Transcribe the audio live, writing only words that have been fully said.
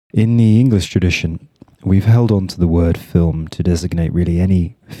In the English tradition, we've held on to the word film to designate really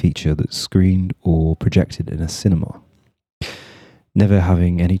any feature that's screened or projected in a cinema, never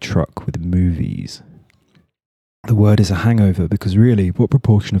having any truck with movies. The word is a hangover because really, what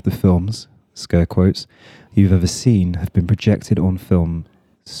proportion of the films, scare quotes, you've ever seen have been projected on film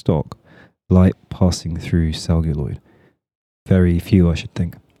stock, light passing through celluloid? Very few, I should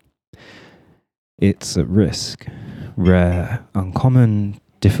think. It's at risk, rare, uncommon,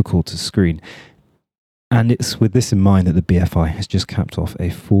 difficult to screen. And it's with this in mind that the BFI has just capped off a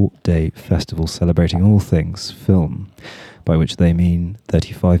 4-day festival celebrating all things film, by which they mean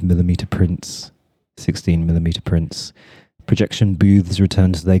 35mm prints, 16mm prints, projection booths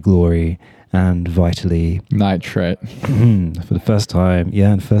return to their glory, and vitally... NITRATE. For the first time,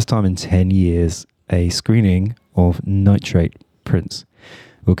 first time in 10 years, a screening of NITRATE prints.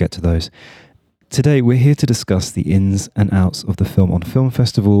 We'll get to those. Today, we're here to discuss the ins and outs of the Film on Film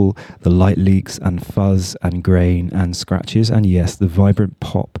Festival, the light leaks and fuzz and grain and scratches, and yes, the vibrant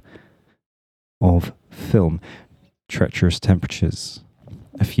pop of film, treacherous temperatures,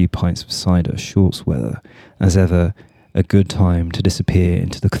 a few pints of cider, shorts weather, as ever, a good time to disappear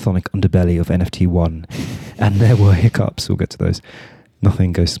into the chthonic underbelly of NFT1. And there were hiccups, we'll get to those.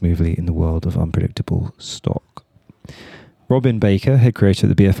 Nothing goes smoothly in the world of unpredictable stock. Robin Baker, head creator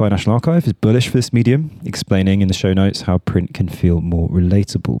at the BFI National Archive, is bullish for this medium, explaining in the show notes how print can feel more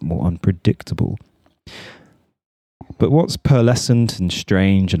relatable, more unpredictable. But what's pearlescent and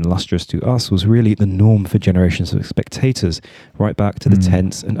strange and lustrous to us was really the norm for generations of spectators, right back to the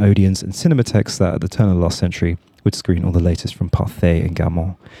tents and Odeons and cinematheques that at the turn of the last century would screen all the latest from Pathé and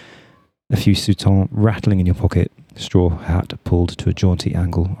Gaumont. A few soutons rattling in your pocket, straw hat pulled to a jaunty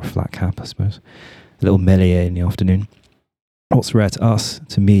angle, or a flat cap, I suppose. A little Méliès in the afternoon. What's rare to us,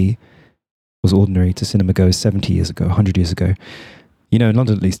 to me, was ordinary to cinema goers 70 years ago, 100 years ago. You know, in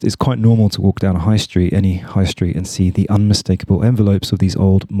London at least, it's quite normal to walk down a high street, any high street, and see the unmistakable envelopes of these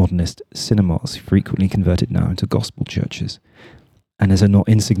old modernist cinemas, frequently converted now into gospel churches. And there's a not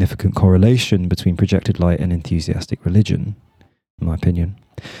insignificant correlation between projected light and enthusiastic religion, in my opinion.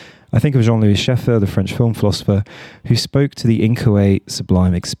 I think of Jean-Louis Scheffer, the French film philosopher, who spoke to the inchoate,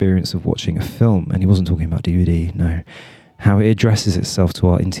 sublime experience of watching a film, and he wasn't talking about DVD, no. How it addresses itself to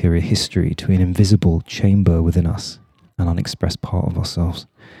our interior history, to an invisible chamber within us, an unexpressed part of ourselves,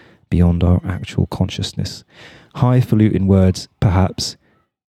 beyond our actual consciousness. Highfalutin words, perhaps,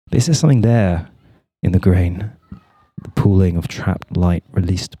 but is there something there in the grain? The pooling of trapped light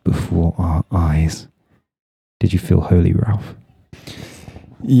released before our eyes. Did you feel holy, Ralph?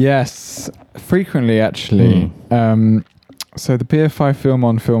 Yes, frequently actually. So the BFI Film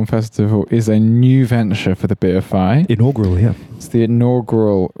on Film Festival is a new venture for the BFI. Inaugural, yeah. It's the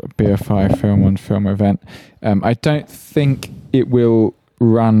inaugural BFI Film on Film event. I don't think it will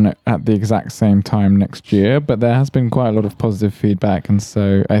run at the exact same time next year, but there has been quite a lot of positive feedback, and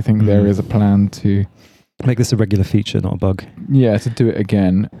so I think there is a plan to... Make this a regular feature, not a bug. Yeah, to do it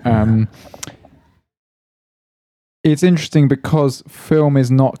again. It's interesting because film is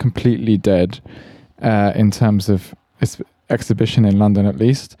not completely dead in terms of its exhibition in London, at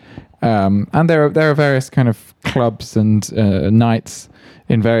least. And there are various kind of clubs and nights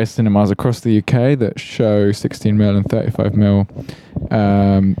in various cinemas across the UK that show 16mm and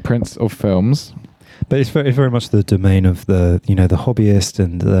 35mm prints of films. But it's very much the domain of the hobbyist,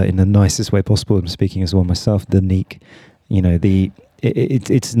 and in the nicest way possible. I'm speaking as well myself. The neek,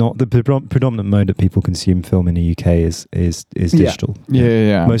 it's not the predominant mode that people consume film in the UK is digital.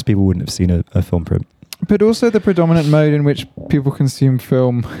 Yeah. Most people wouldn't have seen a film print. But also the predominant mode in which people consume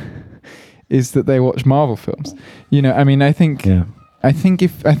film is that they watch Marvel films. I think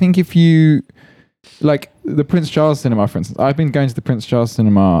if you like the Prince Charles Cinema, for instance, I've been going to the Prince Charles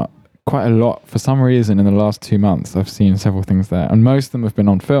Cinema quite a lot for some reason in the last 2 months. I've seen several things there, and most of them have been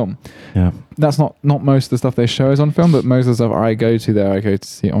on film. Yeah, that's not most of the stuff they show is on film, but most of the stuff I go to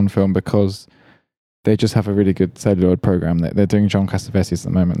see on film because they just have a really good celluloid program. They're doing John Cassavetes at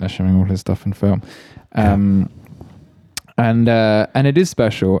the moment. They're showing all his stuff in film. And it is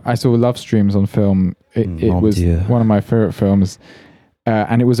special. I saw Love Streams on film. It was one of my favorite films,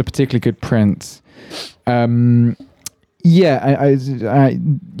 and it was a particularly good print. There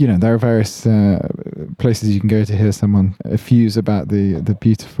are various places you can go to hear someone effuse about the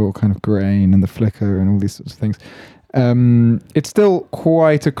beautiful kind of grain and the flicker and all these sorts of things. It's still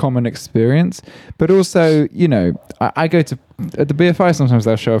quite a common experience, but also, I go to at the BFI, sometimes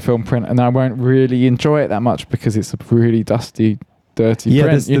they'll show a film print and I won't really enjoy it that much because it's a really dusty dirty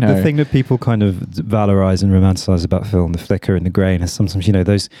print. The thing that people kind of valorize and romanticize about film, the flicker and the grain, is sometimes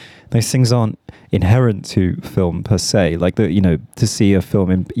those things aren't inherent to film per se. Like to see a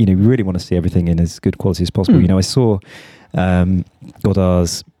film in, we really want to see everything in as good quality as possible. I saw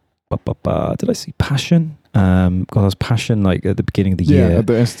Godard's. Did I see Passion? Godard's Passion, like at the beginning of the year. Yeah, at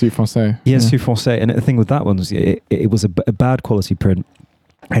the Institut Français. Yeah, Institut Français. And the thing with that one was it was a bad quality print.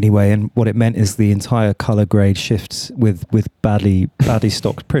 Anyway, and what it meant is the entire color grade shifts with badly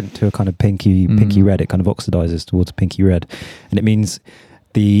stocked print to a kind of pinky red. It kind of oxidizes towards pinky red, and it means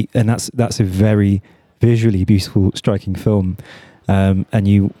that's a very visually beautiful, striking film. And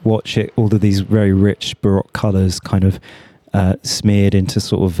you watch it, all of these very rich Baroque colors, kind of smeared into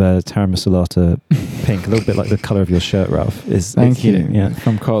sort of Terra Masolata pink, a little bit like the color of your shirt, Ralph. Thank you.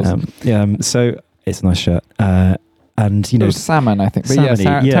 From Cos. So it's a nice shirt. And it was salmon, I think. But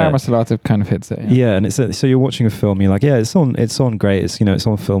Terra Masolata kind of hits it. Yeah, and so you're watching a film, you're like, it's on great. It's it's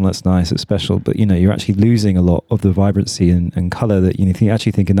on film, that's nice, it's special. But you're actually losing a lot of the vibrancy and color that you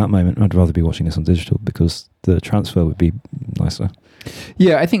actually think in that moment, I'd rather be watching this on digital because the transfer would be nicer.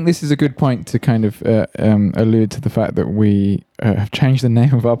 Yeah, I think this is a good point to kind of allude to the fact that we have changed the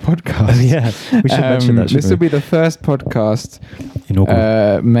name of our podcast. We should mention that. This will be the first podcast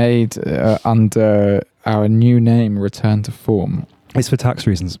made under our new name, Return to Form. It's for tax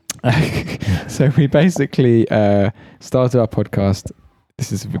reasons. So we basically started our podcast.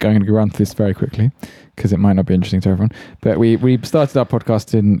 We're going to run through this very quickly because it might not be interesting to everyone. But we started our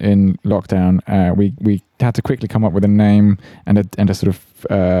podcast in lockdown. We had to quickly come up with a name and a sort of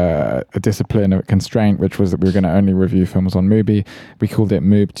a discipline, a constraint, which was that we were going to only review films on Mubi. We called it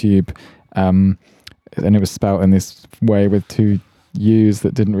MoobTube, and it was spelt in this way with two U's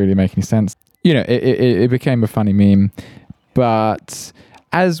that didn't really make any sense. It became a funny meme. But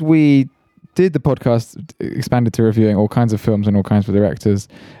as we did the podcast, expanded to reviewing all kinds of films and all kinds of directors,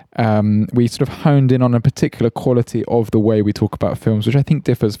 we sort of honed in on a particular quality of the way we talk about films, which I think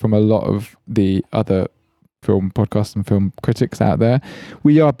differs from a lot of the other film podcasts and film critics out there.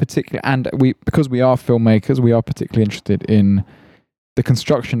 Because we are filmmakers, we are particularly interested in the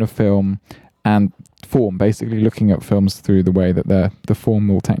construction of film and form, basically looking at films through the way that the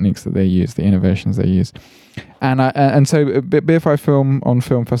formal techniques that they use, the innovations they use. And so BFI Film on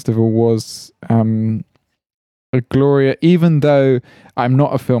Film Festival was a Gloria, even though I'm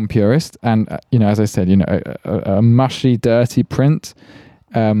not a film purist, and as I said, a mushy, dirty print,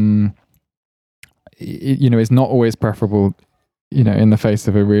 is not always preferable, in the face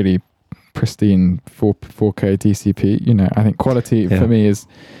of a really pristine 4K DCP. I think quality for me is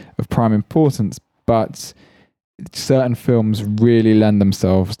of prime importance, but certain films really lend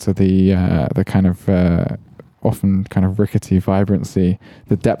themselves to the kind of often kind of rickety vibrancy,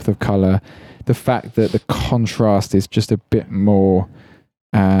 the depth of color, the fact that the contrast is just a bit more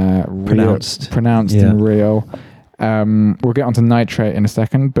pronounced and real. We'll get onto NITRATE in a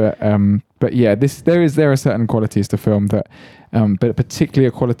second, but yeah, there are certain qualities to film that, but particularly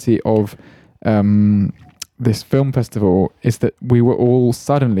a quality of this film festival is that we were all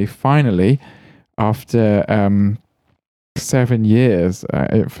suddenly, finally, after 7 years,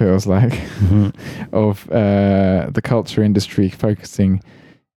 it feels like, of the culture industry focusing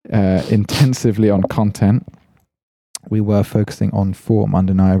intensively on content. We were focusing on form,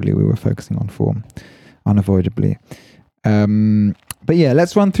 undeniably. We were focusing on form, unavoidably. But yeah,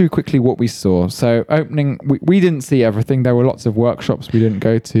 let's run through quickly what we saw. So opening, we didn't see everything. There were lots of workshops we didn't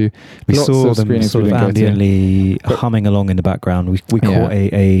go to. We saw them sort of ambiently humming along in the background. We caught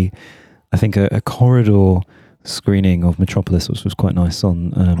I think a corridor screening of Metropolis, which was quite nice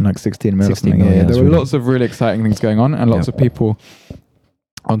on like 16 mil. There were lots of really exciting things going on, and lots of people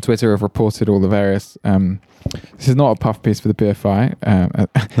on Twitter have reported all the various. This is not a puff piece for the BFI,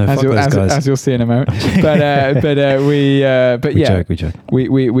 as you'll see in a moment.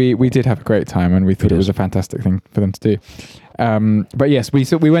 We did have a great time, and we thought it was a fantastic thing for them to do. But yes,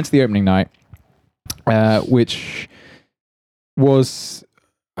 we went to the opening night, which was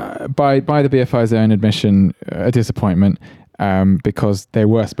by the BFI's own admission a disappointment, because they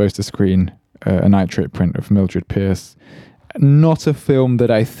were supposed to screen a NITRATE print of Mildred Pierce. Not a film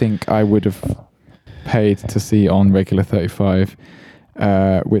that I think I would have paid to see on regular 35,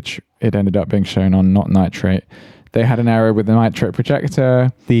 which it ended up being shown on, not NITRATE. They had an error with the NITRATE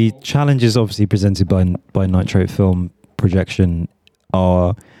projector. The challenges obviously presented by NITRATE film projection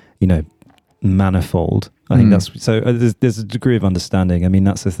are, manifold. I think that's so. There's a degree of understanding. I mean,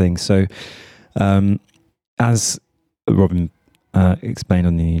 that's the thing. So, as Rouben explained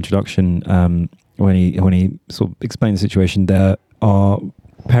on the introduction, when he sort of explained the situation, there are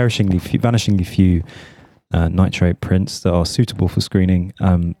vanishingly few nitrate prints that are suitable for screening.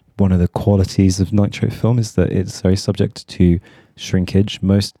 One of the qualities of nitrate film is that it's very subject to shrinkage.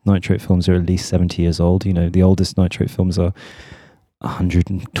 Most nitrate films are at least 70 years old. The oldest nitrate films are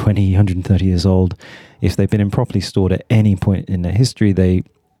 120, 130 years old. If they've been improperly stored at any point in their history, they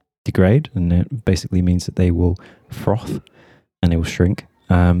degrade, and it basically means that they will froth and they will shrink.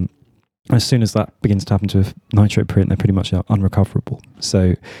 As soon as that begins to happen to a nitrate print, they're pretty much unrecoverable.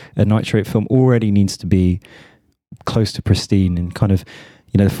 So a nitrate film already needs to be close to pristine, and kind of,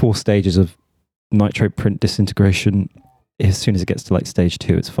 the 4 stages of nitrate print disintegration. As soon as it gets to like stage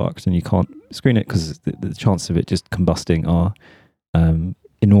 2, it's fucked, and you can't screen it because the chance of it just combusting are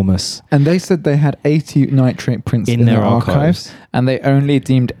enormous. And they said they had 80 nitrate prints in their archives, and they only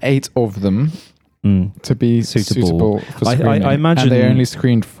deemed 8 of them to be suitable for screening. I imagine, and they only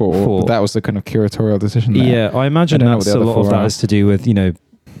screened 4. But that was the kind of curatorial decision there. Yeah, I imagine that's a lot of that has to do with,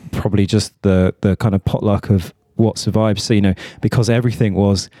 probably just the kind of potluck of what survived. So, because everything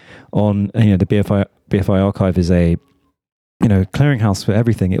was on, the BFI archive is a, clearinghouse for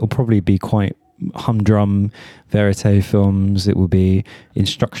everything. It will probably be quite humdrum verite films. It will be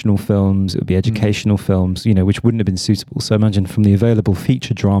instructional films. It will be educational films, which wouldn't have been suitable. So imagine from the available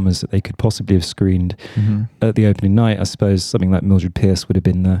feature dramas that they could possibly have screened at the opening night, I suppose something like Mildred Pierce would have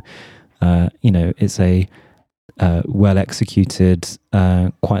been the, it's a well executed,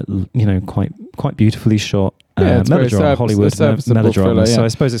 quite beautifully shot melodrama, Hollywood melodrama. Thriller, yeah. So I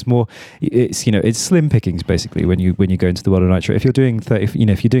suppose it's more, it's slim pickings basically when you go into the world of nitrate. If you're doing if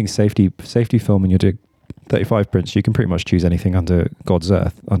you're doing safety film and you're doing 35 prints, you can pretty much choose anything under God's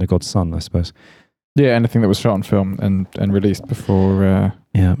earth, under God's sun, I suppose. Yeah, anything that was shot on film and released before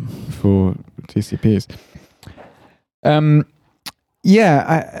before TCPs.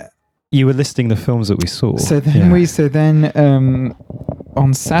 You were listing the films that we saw. So then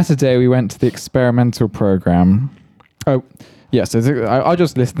on Saturday we went to the experimental program. Oh, yeah. So I'll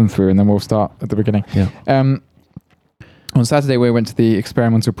just list them through and then we'll start at the beginning. Yeah. On Saturday we went to the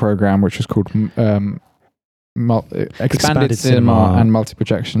experimental program, which was called Expanded Cinema and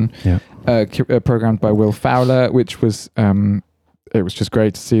Multi-Projection. Yeah. Programmed by Will Fowler, which was it was just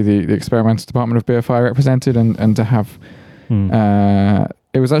great to see the experimental department of BFI represented and to have.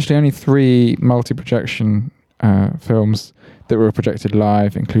 It was actually only 3 multi-projection films that were projected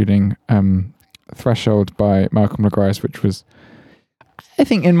live, including Threshold by Malcolm Le Grice, which was, I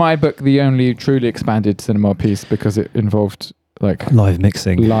think, in my book, the only truly expanded cinema piece because it involved like live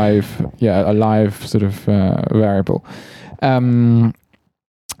mixing, a live sort of variable. And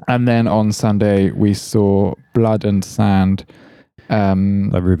then on Sunday we saw Blood and Sand by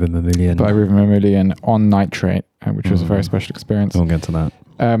Rouben Mamoulian on nitrate, which was a very special experience. We'll get to that.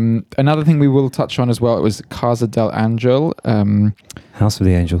 Another thing we will touch on as well, it was Casa del Angel. House of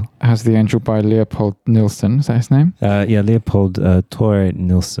the Angel. House of the Angel by Leopold Nilsson. Is that his name? Leopold Torre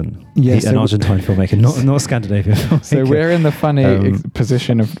Nilsson. Yes, an Argentine filmmaker, not a Scandinavian filmmaker. So we're in the funny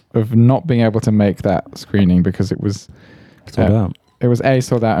position of not being able to make that screening because it was sold out. It was A,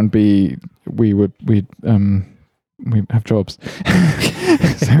 sold out, and B, we have jobs,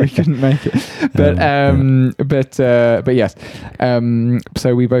 so we couldn't make it. But yes.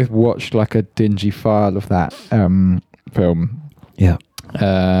 So we both watched like a dingy file of that film. Yeah.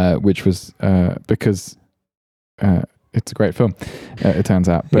 Which was because it's a great film. It turns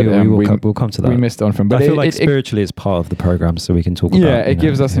out. But we'll come to that. We missed on film. But I feel like spiritually it's part of the program, so we can talk about. Yeah, it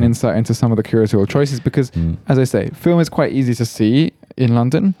gives us an insight into some of the curatorial choices because, as I say, film is quite easy to see in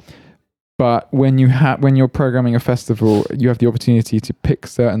London. But when you're programming a festival, you have the opportunity to pick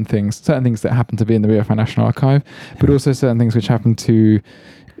certain things that happen to be in the BFI National Archive, but also certain things which happen to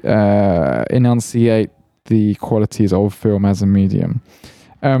enunciate the qualities of film as a medium.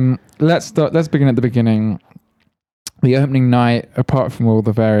 Let's begin at the beginning. The opening night, apart from all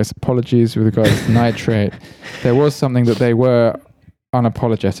the various apologies with regards to nitrate, there was something that they were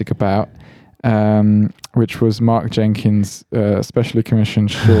unapologetic about. Which was Mark Jenkin's specially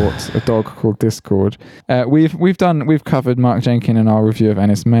commissioned short, A Dog Called Discord. We've covered Mark Jenkin in our review of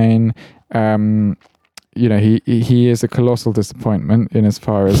Ennis Main. He is a colossal disappointment in as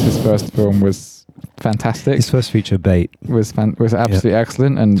far as his first film was fantastic. His first feature, Bait, was absolutely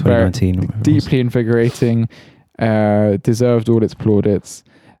excellent and very deeply invigorating. Deserved all its plaudits.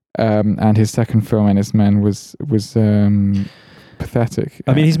 And his second film, Ennis Main, was pathetic.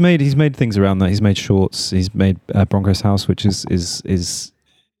 I mean, he's made things around that. He's made shorts. He's made Bronco's House, which is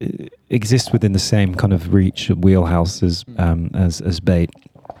exists within the same kind of reach wheelhouse as Bait.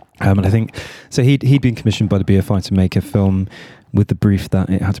 And I think so. He'd been commissioned by the BFI to make a film with the brief that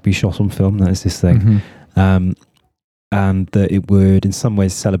it had to be shot on film. That is this thing, and that it would in some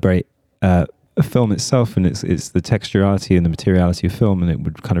ways celebrate a film itself, and it's the texturality and the materiality of film, and it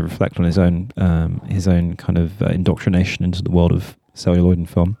would kind of reflect on his own kind of indoctrination into the world of celluloid and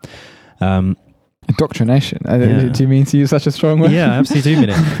film. Indoctrination? Do you mean to use such a strong word? Yeah, I absolutely do mean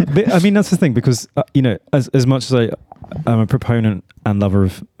it. But, I mean, that's the thing, because as much as I'm a proponent and lover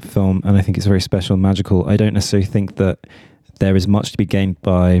of film, and I think it's very special and magical, I don't necessarily think that there is much to be gained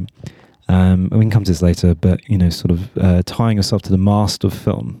by we can come to this later, but sort of tying yourself to the mast of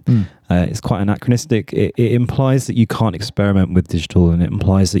film. It's quite anachronistic. It implies that you can't experiment with digital, and it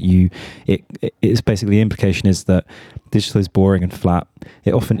implies that it's basically, the implication is that digital is boring and flat.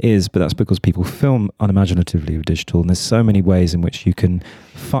 It often is, but that's because people film unimaginatively with digital, and there's so many ways in which you can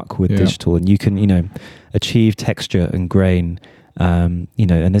fuck with digital, and you can achieve texture and grain. And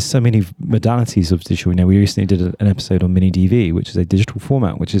there's so many modalities of digital. We recently did an episode on mini DV, which is a digital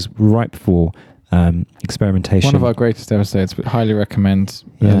format which is ripe for experimentation. One of our greatest episodes, but highly recommend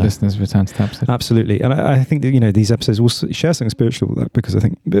listeners return to the episode. Absolutely. And I think that these episodes will share something spiritual with that, because I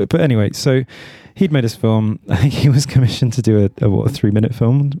think, but anyway, so he'd made his film. I think he was commissioned to do a 3-minute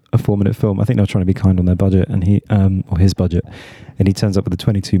film, a 4-minute film. I think they were trying to be kind on their budget, and or his budget, and he turns up with a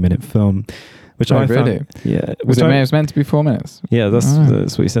 22-minute film. Which I really? found, yeah. Was it meant to be 4 minutes? Yeah, that's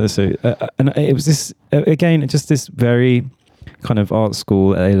what he said. So, and it was this, again, just this very kind of art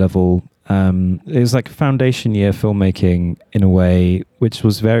school, A-level, it was like foundation year filmmaking in a way, which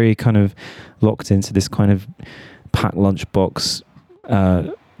was very kind of locked into this kind of packed lunchbox,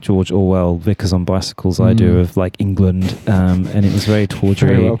 George Orwell, Vickers on Bicycles idea of like England, and it was very tawdry,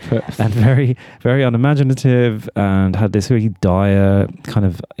 very well put, and very, very unimaginative, and had this really dire kind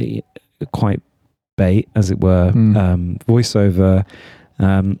of quite bait, as it were, voiceover,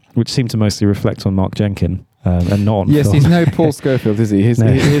 which seemed to mostly reflect on Mark Jenkin and not on film. He's no Paul Schofield, is he? His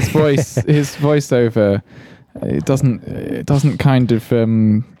voiceover, it doesn't kind of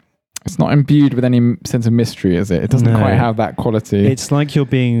it's not imbued with any sense of mystery, is it? It doesn't quite have that quality. It's like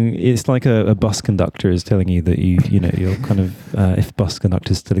it's like a bus conductor is telling you that you're kind of if bus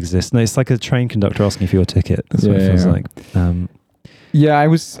conductors still exist. No, it's like a train conductor asking for your ticket. That's what it feels like.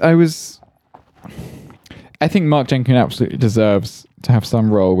 I think Mark Jenkin absolutely deserves to have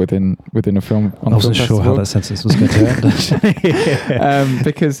some role within a film. I wasn't sure how that sentence was going to end, actually.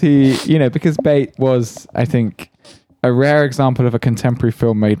 Because Bait was, I think, a rare example of a contemporary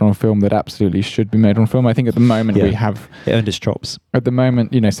film made on film that absolutely should be made on film. I think at the moment we have... It earned its chops. At the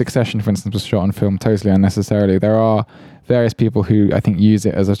moment, Succession, for instance, was shot on film totally unnecessarily. There are various people who I think use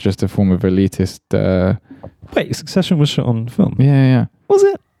it as just a form of elitist... Wait, Succession was shot on film? Yeah. Was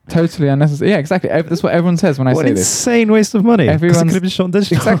it? Totally unnecessary. Yeah, exactly. That's what everyone says when I say this. What an insane waste of money. Everyone could have been shot on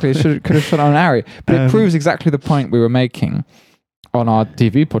digital. Exactly. It could have shot on Arri. But it proves exactly the point we were making on our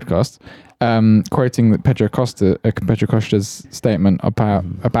TV podcast, quoting Pedro Costa's statement about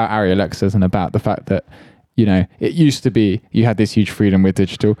Arri Alexas, and about the fact that it used to be you had this huge freedom with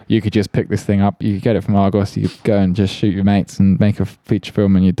digital. You could just pick this thing up. You could get it from Argos. You could go and just shoot your mates and make a feature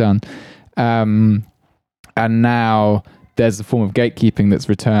film, and you're done. And now there's a form of gatekeeping that's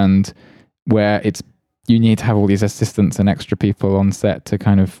returned, where you need to have all these assistants and extra people on set to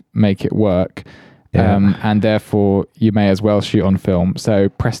kind of make it work. And therefore you may as well shoot on film. So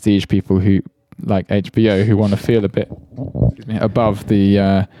prestige people who, like HBO, who want to feel a bit above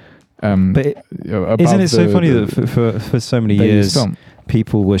the isn't it so funny that for so many years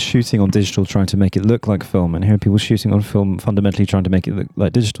people were shooting on digital trying to make it look like film, and here are people shooting on film fundamentally trying to make it look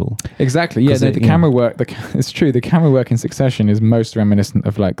like digital? Exactly. Yeah, the camera work, it's true, the camera work in Succession is most reminiscent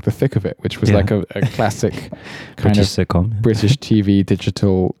of like The Thick of It, which was like a classic kind British of sitcom, British TV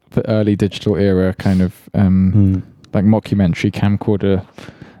digital, early digital era kind of like mockumentary camcorder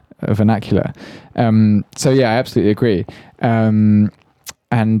vernacular. So yeah, I absolutely agree.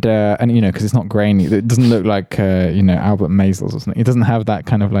 And because it's not grainy, it doesn't look like Albert Maysles or something. It doesn't have that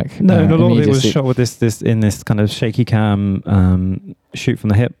kind of like a lot of it was shot with this in this kind of shaky cam shoot from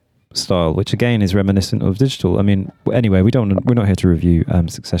the hip style, which again is reminiscent of digital. I mean, anyway, we're not here to review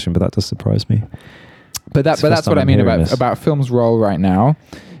Succession, but that does surprise me. But that's what I mean about film's role right now.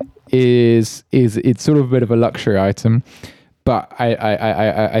 Is it's sort of a bit of a luxury item, but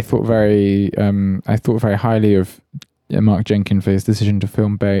I thought very highly of Mark Jenkin for his decision to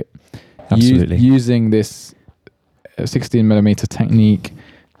film Bait. Absolutely. Using this 16mm technique,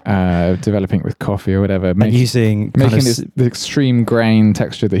 developing it with coffee or whatever, making this the extreme grain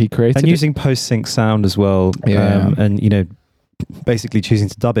texture that he created, and using post-sync sound as well. And basically choosing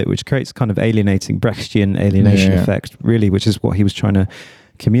to dub it, which creates kind of Brechtian alienation effect, really, which is what he was trying to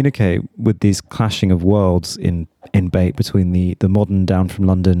communicate with these clashing of worlds in Bait, between the modern down from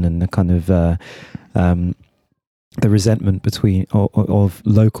London and the kind of the resentment between of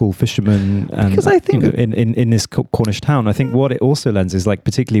local fishermen and Because I think in this Cornish town. I think what it also lends is, like,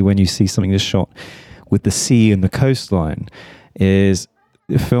 particularly when you see something that's shot with the sea and the coastline, is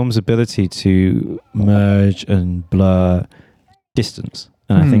the film's ability to merge and blur distance.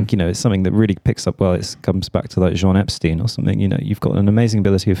 And I think, it's something that really picks up well. It comes back to like Jean Epstein or something. You've got an amazing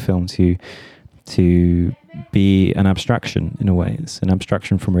ability of film to be an abstraction in a way. It's an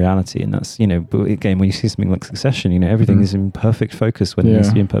abstraction from reality. And that's, but again, when you see something like Succession, everything is in perfect focus when it needs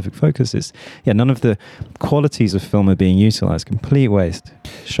to be in perfect focus. It's, none of the qualities of film are being utilized. Complete waste.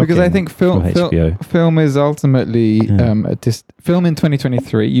 Shocking. Because I think film is ultimately, film in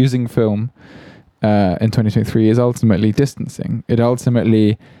 2023, using film in 2023 is ultimately distancing. It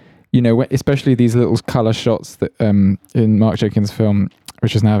ultimately, especially these little color shots that in Mark Jenkin's film,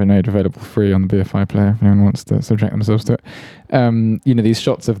 which is now been made available free on the BFI player if anyone wants to subject themselves to it. These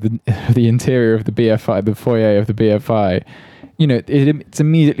shots of the interior of the BFI, the foyer of the BFI, it's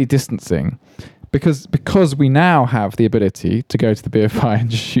immediately distancing. Because we now have the ability to go to the BFI and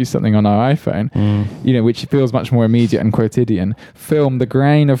just shoot something on our iPhone, which feels much more immediate and quotidian. Film, the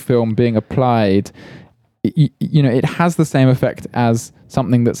grain of film being applied, it has the same effect as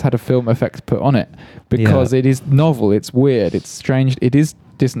something that's had a film effect put on it, because it is novel, it's weird, it's strange, it is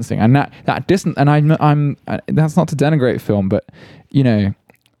distancing, and that distant. And I'm that's not to denigrate film, but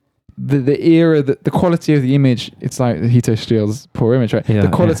the era, the quality of the image, it's like Hito Steele's Poor Image, right? The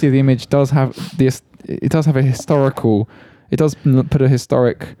quality of the image does have this. It does have a historical. It does put a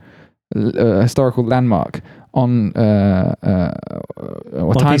historical landmark on or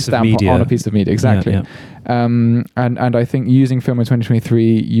timestamp on a piece of media. Exactly. And I think using film in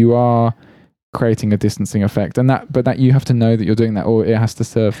 2023, you are creating a distancing effect, but you have to know that you're doing that, or it has to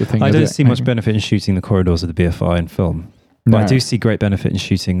serve the thing. I don't see much benefit in shooting the corridors of the BFI in film. But I do see great benefit in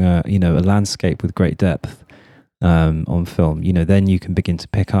shooting, a landscape with great depth on film. Then you can begin to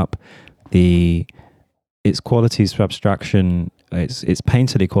pick up its qualities for abstraction, its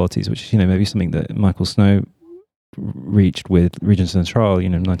painterly qualities, which is maybe something that Michael Snow reached with Regent Central,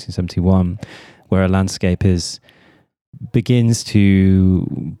 in 1971, where a landscape begins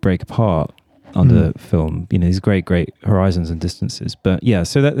to break apart under film, these great horizons and distances. But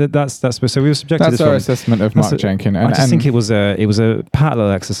so that's so we were subjected to this. That's our assessment of Mark Jenkin. I just think it was a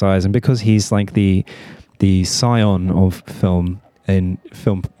parallel exercise, and because he's like the scion of film in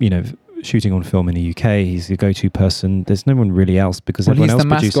film, shooting on film in the UK, he's the go-to person. There's no one really else, because everyone else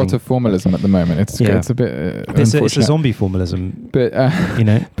producing. He's the mascot of formalism at the moment. It's a bit it's a zombie formalism, but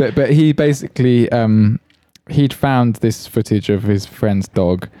but he basically he'd found this footage of his friend's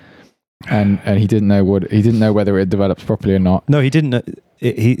dog. And he didn't know whether it had developed properly or not. No, he didn't know.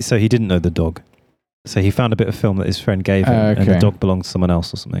 He didn't know the dog. So he found a bit of film that his friend gave him, and the dog belonged to someone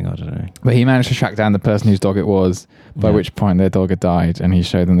else or something. I don't know. But he managed to track down the person whose dog it was. By which point their dog had died, and he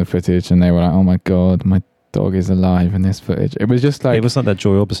showed them the footage, and they were like, "Oh my god, my dog is alive in this footage." It was just like it was like that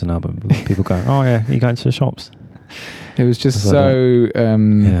Joy Orbison album. People going, "Oh yeah, you go into the shops." It was just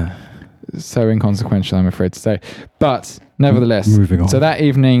so inconsequential, I'm afraid to say. But nevertheless, moving on. So that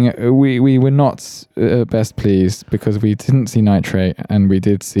evening, we were not best pleased, because we didn't see Nitrate, and we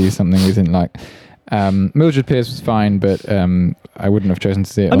did see something we didn't like. Mildred Pierce was fine, but I wouldn't have chosen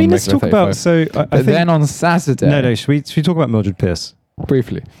to see it. Let's talk about. So, I think, then on Saturday. No. Should we talk about Mildred Pierce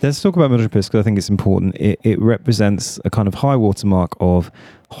briefly? Let's talk about Mildred Pierce, because I think it's important. It represents a kind of high watermark of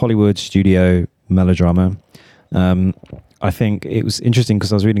Hollywood studio melodrama. I think it was interesting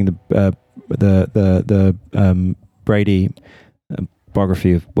because I was reading the Brady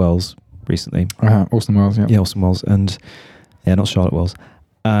biography of Wells recently. Orson Welles, yeah. Yeah, Orson Welles, and not Charlotte Wells.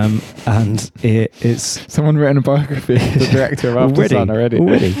 And it's someone written a biography of the director of After Sun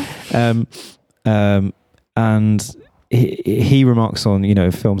already. And he remarks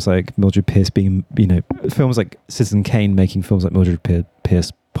on films like Mildred Pierce being films like Citizen Kane making films like Mildred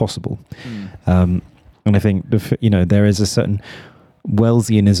Pierce possible. And I think there is a certain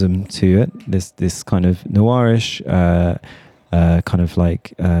Wellesianism to it. This kind of noirish, kind of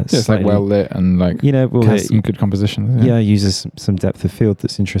like it's like well lit and like has some good composition. Yeah, uses some depth of field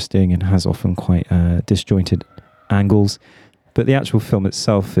that's interesting and has often quite disjointed angles. But the actual film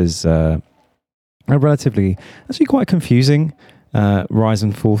itself is a relatively, actually quite confusing rise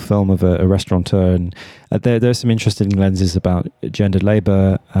and fall film of a restaurateur, and there's some interesting lenses about gendered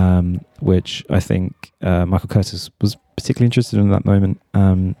labour, which I think Michael Curtis was particularly interested in that moment.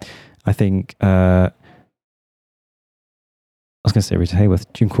 I think I was going to say Rita Hayworth.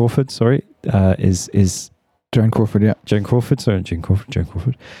 June Crawford, sorry, is Joan Crawford, yeah. Joan Crawford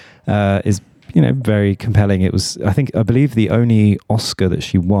is very compelling. It was, I believe the only Oscar that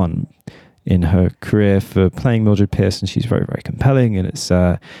she won in her career for playing Mildred Pierce, and she's very, very compelling, and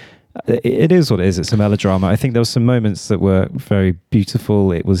it is what it is. It's a melodrama. I think there were some moments that were very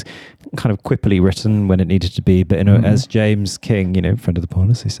beautiful. It was kind of quippily written when it needed to be, but as James King, friend of the pod,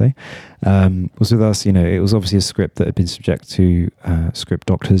 as they say, was with us, it was obviously a script that had been subject to script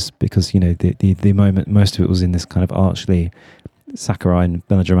doctors, because the moment, most of it was in this kind of archly saccharine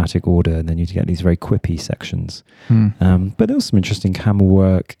melodramatic order, and then you get these very quippy sections. But there was some interesting camera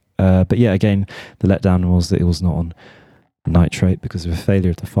work. But yeah, again, the letdown was that it was not on nitrate because of a failure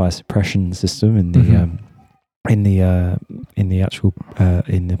of the fire suppression system in the in the actual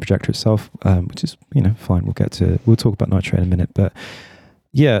in the projector itself, which is fine. We'll talk about nitrate in a minute. But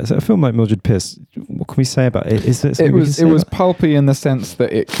yeah, so a film like Mildred Pierce, what can we say about it? It was pulpy in the sense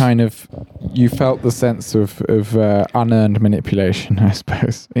that it kind of, you felt the sense of unearned manipulation, I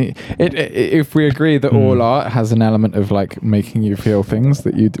suppose. If we agree that all art has an element of like making you feel things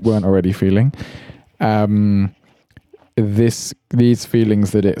that you weren't already feeling, these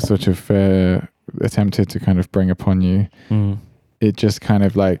feelings that it sort of attempted to kind of bring upon you, it just kind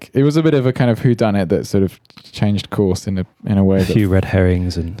of like, it was a bit of a kind of whodunit that sort of changed course in a way. A few red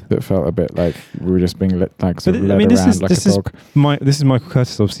herrings, and that felt a bit like we were just being led around like a dog. This is Michael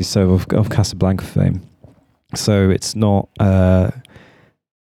Curtis, obviously, so of Casablanca fame. So it's not,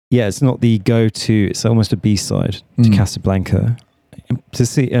 it's not the go-to. It's almost a B-side to Casablanca. To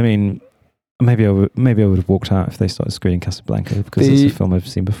see, I mean, maybe I would have walked out if they started screening Casablanca, because it's a film I've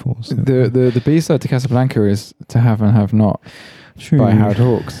seen before. So. The B-side to Casablanca is To Have and Have Not. True. By Howard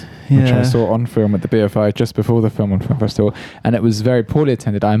Hawks, which I saw on film at the BFI just before the Film on Film Festival, and it was very poorly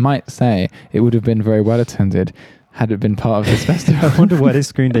attended. I might say it would have been very well attended had it been part of this festival. I wonder why they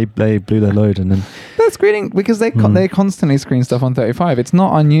screened. They blew their load, and then they're screening because they constantly screen stuff on 35. It's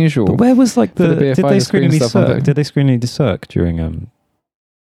not unusual. But where was like the BFI did they screen any Cirque? Did they screen any Cirque during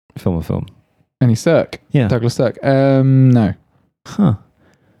Film on Film? Any Cirque? Yeah, Douglas Cirque. No. Huh.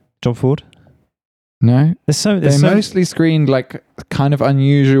 John Ford. No, they mostly screened like kind of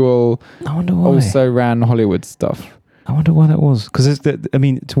unusual. I wonder why. Also ran Hollywood stuff. I wonder why that was, because I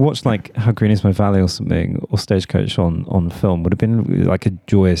mean, to watch like How Green Is My Valley or something, or Stagecoach on film would have been like a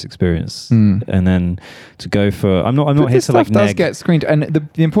joyous experience, and then to go for I'm not here to like stuff does get screened, and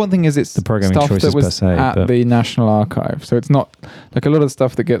the important thing is it's the programming stuff choices that was per se, at the National Archive, so it's not like a lot of the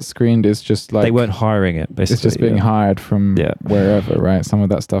stuff that gets screened is just like they weren't hiring it. Basically, it's just being hired from wherever, right? Some of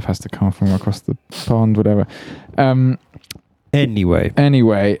that stuff has to come from across the pond, whatever. Anyway,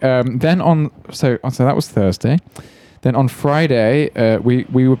 then so that was Thursday. Then on Friday,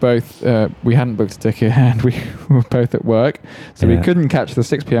 we were both, we hadn't booked a ticket and we were both at work. So we couldn't catch the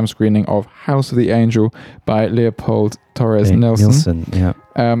 6 p.m. screening of House of the Angel by Leopold Torres Nilsson.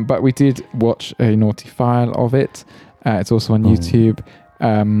 But we did watch a naughty file of it. It's also on YouTube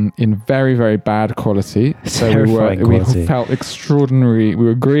in very, very bad quality. So we felt extraordinary. We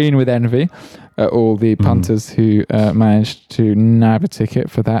were green with envy at all the punters who managed to nab a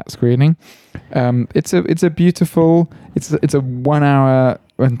ticket for that screening. It's a beautiful. It's a 1 hour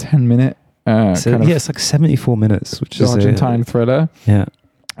and 10 minute. It's like 74 minutes, which is Argentine thriller. Yeah,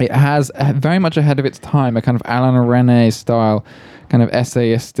 it has very much ahead of its time, a kind of Alain Resnais style, kind of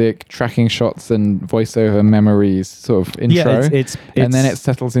essayistic tracking shots and voiceover memories sort of intro. Yeah, and then it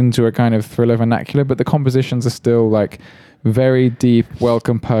settles into a kind of thriller vernacular, but the compositions are still like very deep, well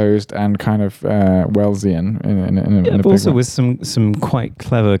composed, and kind of Wellesian in a but also way. with some quite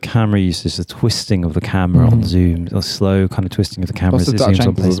clever camera uses, the twisting of the camera on zoom, or slow kind of twisting of the camera. Lots of Dutch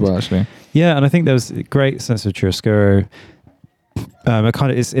angles as well, actually. Yeah, and I think there was a great sense of chiaroscuro.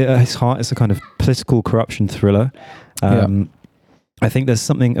 It's hard. It's a kind of political corruption thriller. I think there's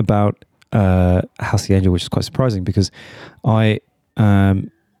something about House of the Angel which is quite surprising, because I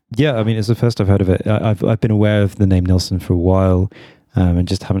mean, it's the first I've heard of it. I've been aware of the name Nilsson for a while, and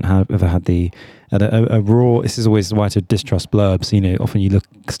just haven't ever had a raw. This is always why to distrust blurbs. Often you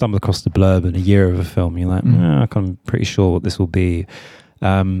stumble across the blurb in a year of a film, you're like, I'm pretty sure what this will be.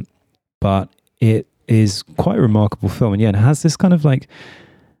 But it is quite a remarkable film, and it has this kind of like,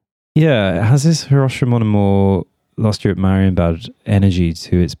 it has this Hiroshima Mon Amour, Last Year at Marienbad energy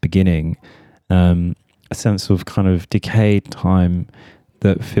to its beginning, a sense of kind of decayed time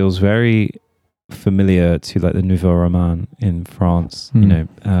that feels very familiar to like the Nouveau Roman in France,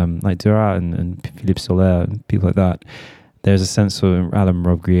 like Duras and Philippe Soler and people like that. There's a sense of Alain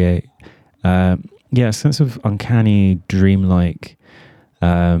Robbe-Grillet, a sense of uncanny, dreamlike,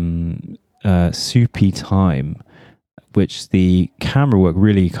 soupy time, which the camera work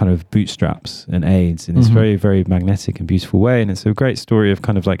really kind of bootstraps and aids in this very, very magnetic and beautiful way. And it's a great story of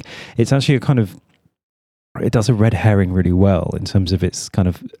kind of like, it's actually a kind of it does a red herring really well in terms of its kind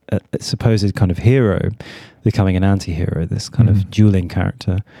of supposed kind of hero becoming an anti-hero, this kind of dueling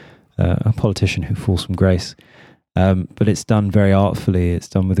character, a politician who falls from grace. But it's done very artfully. It's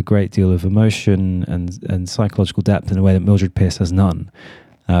done with a great deal of emotion and psychological depth in a way that Mildred Pierce has none.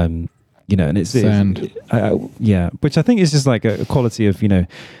 And it's which I think is just like a quality of,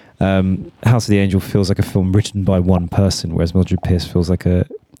 House of the Angel feels like a film written by one person, whereas Mildred Pierce feels like a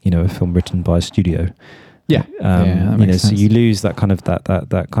film written by a studio. Yeah, that makes sense. So you lose that kind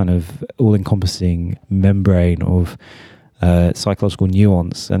of all-encompassing membrane of psychological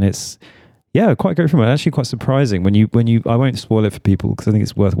nuance, and it's quite great film. Actually, quite surprising when you. I won't spoil it for people because I think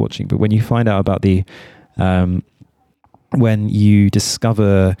it's worth watching. But when you find out about when you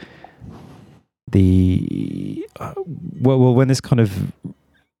discover when this kind of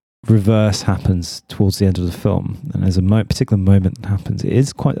reverse happens towards the end of the film, and there's a particular moment that happens, it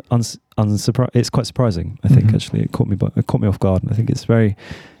is quite it's quite surprising. I think actually it caught me off guard, and I think it's very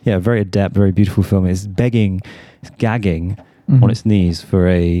adept, very beautiful film. It's gagging on its knees for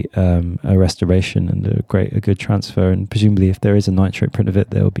a restoration and a good transfer, and presumably if there is a nitrate print of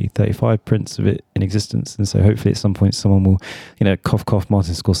it, there will be 35 prints of it in existence, and so hopefully at some point someone will, cough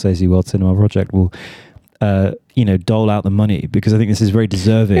Martin Scorsese World Cinema Project will dole out the money, because I think this is very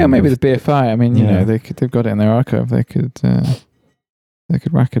deserving. Yeah, maybe the BFI. I mean, they've got it in their archive. They could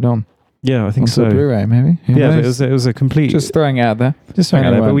rack it on. Yeah, I think so. Blu-ray, maybe. But it was a complete. Just throwing it out there.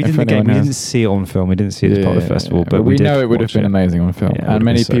 But we didn't see it on film. We didn't see it as part of the festival. But we know it would have been amazing on film. And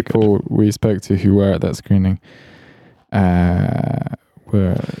many people we spoke to who were at that screening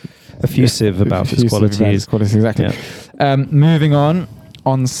were effusive about its qualities. Exactly. Yeah. Moving on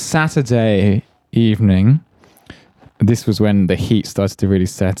Saturday evening, this was when the heat started to really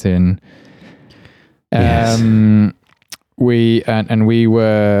set in. Yes. We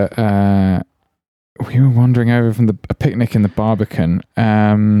were wandering over from a picnic in the Barbican.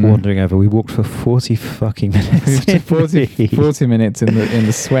 Wandering over, we walked for 40 fucking minutes. 40 minutes in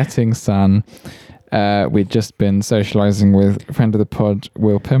the sweating sun. We'd just been socialising with a friend of the pod,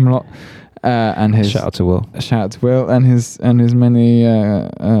 Will Pimlott, and his shout out to Will and his many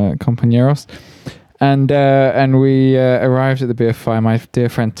compañeros. And we arrived at the BFI. My dear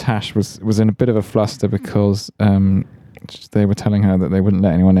friend Tash was in a bit of a fluster because they were telling her that they wouldn't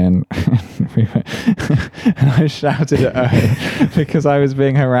let anyone in. And I shouted at Owen because I was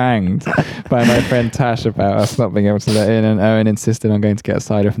being harangued by my friend Tash about us not being able to let in, and Owen insisted on going to get a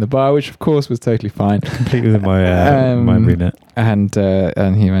cider from the bar, which of course was totally fine. Completely within my remit. And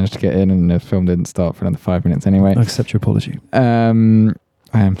he managed to get in, and the film didn't start for another 5 minutes anyway. I accept your apology.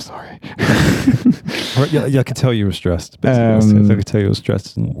 I am sorry. I could tell you were stressed. I could tell you were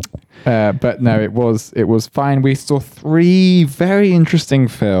stressed. But no, it was fine. We saw 3 very interesting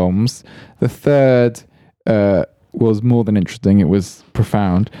films. The third was more than interesting. It was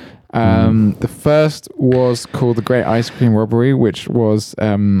profound. The first was called The Great Ice Cream Robbery, which was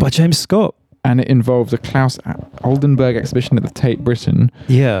by James Scott. And it involved a Klaus Oldenburg exhibition at the Tate Britain.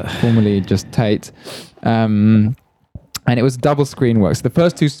 Yeah. Formerly just Tate. And it was double screen work. So the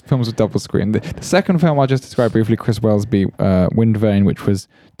first 2 films were double screen. The second film I'll just describe briefly, Chris Wellesby, Wind Vane, which was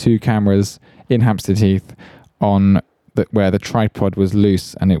 2 cameras in Hampstead Heath where the tripod was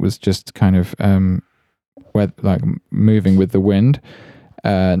loose, and it was just kind of moving with the wind.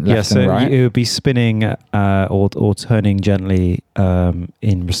 Left and right. It would be spinning or turning gently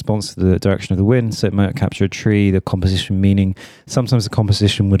in response to the direction of the wind. So it might capture a tree, the composition, meaning sometimes the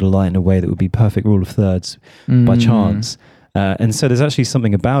composition would align in a way that would be perfect rule of thirds by chance. And so there's actually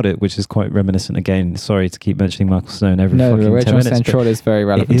something about it which is quite reminiscent. Again, sorry to keep mentioning Michael Snow every fucking 10 minutes. No, the Region Central is very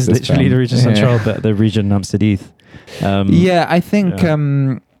relevant. It is literally the Region Central, but the Region Hampstead Heath. I think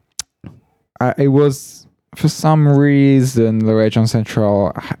it was... For some reason, the Region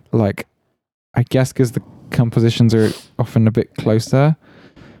Central, I guess because the compositions are often a bit closer,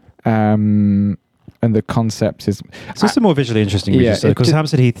 and the concept is... It's also more visually interesting, because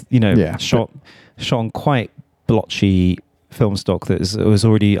Hampstead Heath, shot on quite blotchy film stock that was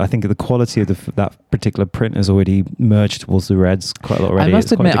already, I think the quality of that particular print has already merged towards the reds quite a lot already. I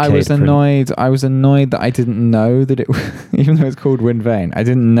must admit, I was annoyed that I didn't know that it, even though it's called Wind Vane, I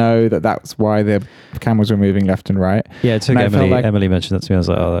didn't know that that's why the cameras were moving left and right. Yeah, it took Emily mentioned that to me. I was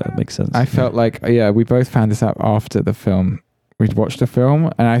like, oh, that makes sense. I felt like, we both found this out after the film. We'd watched the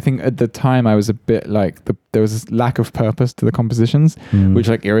film, and I think at the time I was a bit like there was this lack of purpose to the compositions, which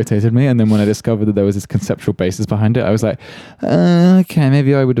irritated me. And then when I discovered that there was this conceptual basis behind it, I was like, okay,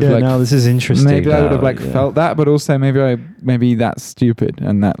 maybe I would have now this is interesting. Maybe I would have felt that, but also maybe that's stupid,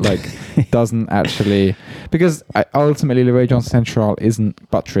 and that doesn't actually, because ultimately Le Region Central isn't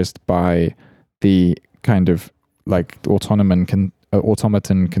buttressed by the kind of like automaton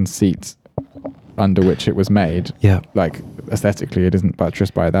conceit under which it was made. Yeah. Like aesthetically, it isn't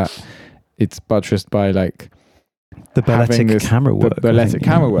buttressed by that. It's buttressed by like the balletic camera work. The balletic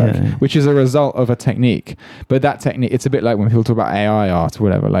camera work, which is a result of a technique. But that technique, it's a bit like when people talk about AI art or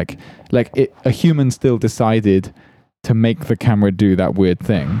whatever. A human still decided to make the camera do that weird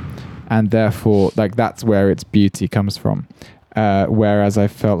thing, and therefore, like that's where its beauty comes from. Whereas I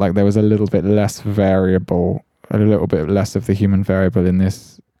felt like there was a little bit less variable, a little bit less of the human variable in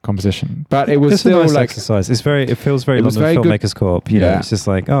this composition, but it was still a nice exercise. It feels very London Filmmakers Co-op. You know, it's just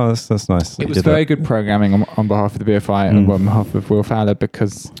like, oh, that's nice. It was very good programming on behalf of the BFI and on behalf of Will Fowler,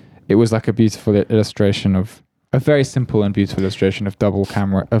 because it was like a beautiful illustration of a very simple and beautiful illustration of double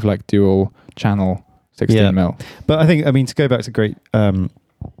camera, of like dual channel 16mm. But I think, to go back to great.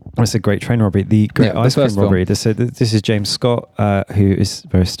 I said Great Train Robbery, the Great Ice Cream Robbery. This is James Scott, who is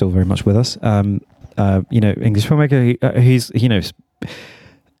still very much with us. English filmmaker. He's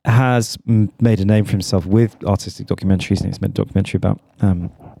has made a name for himself with artistic documentaries, and he's made a documentary about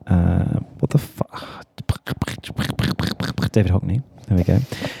what the fuck, David Hockney. There we go.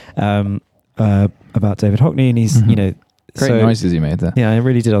 About David Hockney, and he's great noises you made there. Yeah, I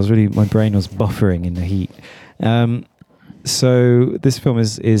really did. My brain was buffering in the heat. So this film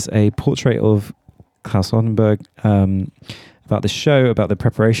is a portrait of Klaus Oldenburg, about the show, about the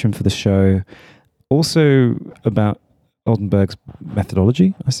preparation for the show, also about Oldenburg's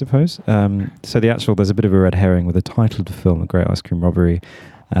methodology, I suppose. So there's a bit of a red herring with the title of the film, The Great Ice Cream Robbery.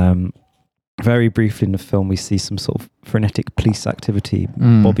 Very briefly in the film, we see some sort of frenetic police activity.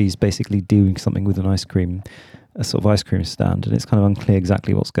 Bobby's basically doing something with a sort of ice cream stand, and it's kind of unclear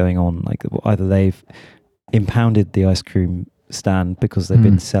exactly what's going on. Like either they've impounded the ice cream stand because they've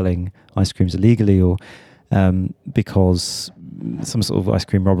been selling ice creams illegally, or because some sort of ice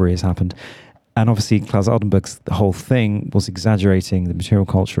cream robbery has happened. And obviously, Klaus Oldenburg's whole thing was exaggerating the material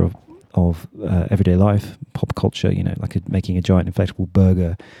culture of everyday life, pop culture, like making a giant inflatable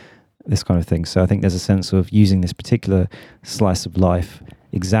burger, this kind of thing. So I think there's a sense of using this particular slice of life,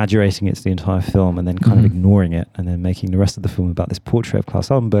 exaggerating it to the entire film, and then kind of ignoring it, and then making the rest of the film about this portrait of Klaus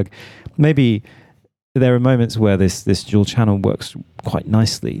Oldenburg. Maybe there are moments where this dual channel works quite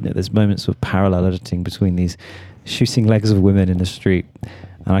nicely. There's moments of parallel editing between these shooting legs of women in the street.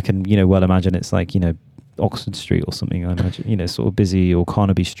 And I can, well imagine it's like, Oxford Street or something, I imagine, sort of busy, or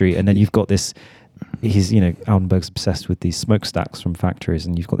Carnaby Street. And then you've got this, Aldenberg's obsessed with these smokestacks from factories,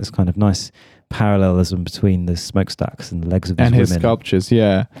 and you've got this kind of nice parallelism between the smokestacks and the legs of these women. And his sculptures,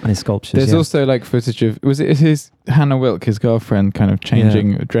 yeah. There's also like footage of, was it his Hannah Wilke, his girlfriend, kind of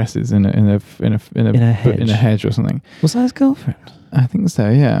changing dresses in a hedge or something. Was that his girlfriend? I think so,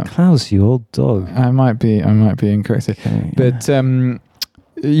 yeah. Klaus, you old dog. I might be incorrect. Okay, but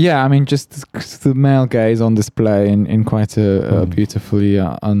just the male gaze on display in quite a beautifully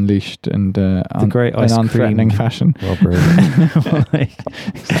unleashed and the great ice unthreatening fashion.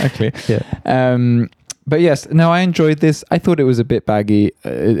 Exactly. Yeah. But yes, no, I enjoyed this. I thought it was a bit baggy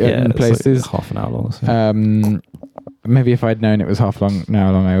in places. Like half an hour long. So. Maybe if I'd known it was half an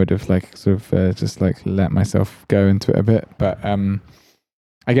hour long, I would have just let myself go into it a bit. But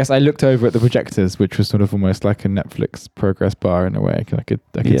I guess I looked over at the projectors, which was sort of almost like a Netflix progress bar in a way. I could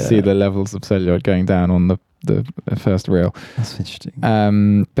see the levels of celluloid going down on the first reel. That's interesting.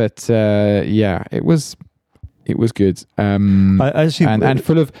 It was good. And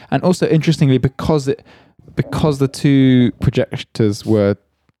full of, and also interestingly, because the two projectors were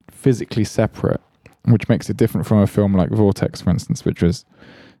physically separate, which makes it different from a film like Vortex, for instance, which was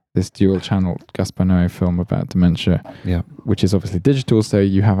this dual channel Gaspar Noé film about dementia, which is obviously digital, so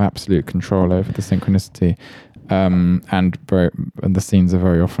you have absolute control over the synchronicity, and the scenes are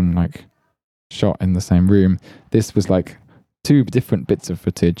very often like shot in the same room. This was like two different bits of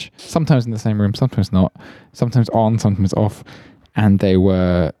footage, sometimes in the same room, sometimes not, sometimes on, sometimes off, and they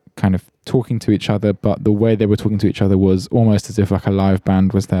were kind of talking to each other, but the way they were talking to each other was almost as if like a live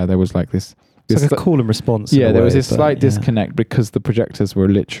band was there. There was like this. It's like a call and response. Yeah, there was a slight disconnect because the projectors were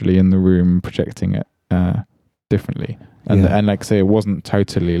literally in the room projecting it differently. And like say, it wasn't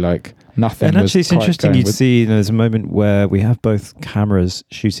totally like nothing. And actually, it's interesting. You'd see there's a moment where we have both cameras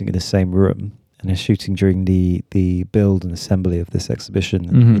shooting in the same room, and they're shooting during the build and assembly of this exhibition.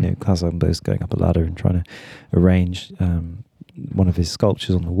 And, Klaus Oldenburg's going up a ladder and trying to arrange one of his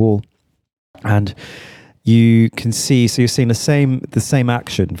sculptures on the wall, and you can see, so you're seeing the same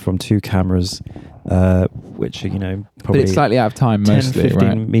action from two cameras, which are, probably... But it's slightly out of time 10, mostly, 15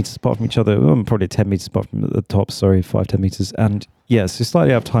 right? meters apart from each other, probably 10 meters apart from the top, 5-10 meters. And yeah, so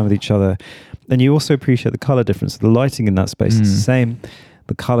slightly out of time with each other. And you also appreciate the color difference. The lighting in that space is the same.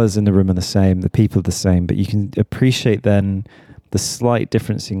 the colors in the room are the same, the people are the same, but you can appreciate then the slight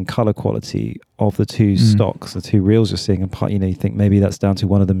difference in color quality of the two stocks, the two reels you're seeing. And you think maybe that's down to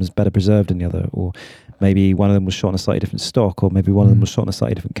one of them is better preserved than the other, or maybe one of them was shot on a slightly different stock, or maybe one of them was shot on a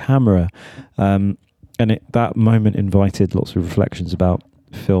slightly different camera. And that moment invited lots of reflections about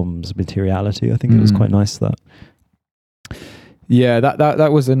film's materiality. I think it was quite nice that. Yeah,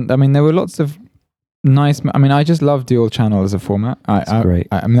 that was I mean, there were lots of nice. I mean, I just love dual channel as a format. It's great.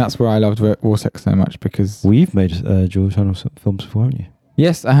 I mean, that's where I loved Vortex so much, because We've made dual channel films before, haven't you?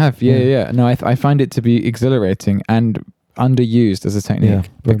 Yes, I have. Yeah. No, I find it to be exhilarating and underused as a technique,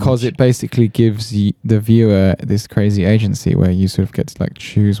 because it basically gives the viewer this crazy agency where you sort of get to like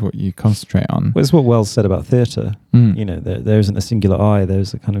choose what you concentrate on. Well, it's what Wells said about theatre. You know, there isn't a singular eye.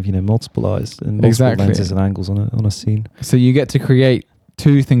 There's a kind of, multiple eyes and multiple lenses and angles on a scene. So you get to create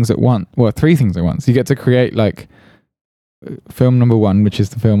three things at once. You get to create like film number 1, which is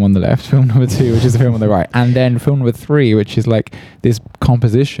the film on the left, film number 2, which is the film on the right, and then film number 3, which is like this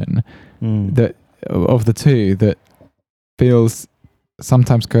composition that of the two that feels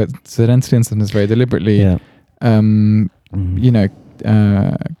sometimes coincidentally and sometimes very deliberately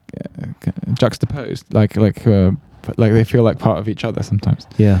juxtaposed, like they feel like part of each other sometimes.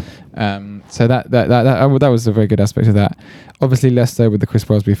 So that was a very good aspect of that. Obviously less so with the Chris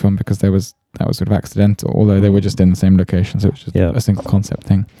Crosby film, because that was sort of accidental, although they were just in the same location, so it was just a single concept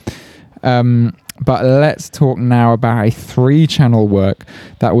thing. But let's talk now about a 3-channel work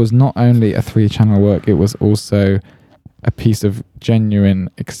that was not only a 3-channel work, it was also a piece of genuine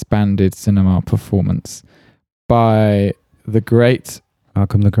expanded cinema performance by the great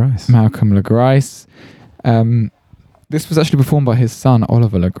Malcolm Le Grice. This was actually performed by his son,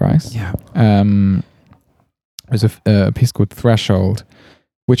 Oliver Le Grice. It was a piece called Threshold,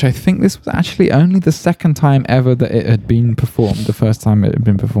 which I think this was actually only the second time ever that it had been performed. The first time it had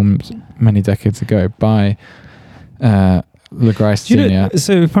been performed many decades ago by Le Grice Jr.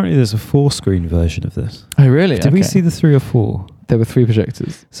 So apparently there's a 4-screen version of this. Oh, really? Did we see the 3 or 4? There were 3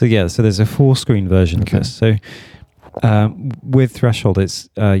 projectors. So there's a 4-screen version of this. So with Threshold, it's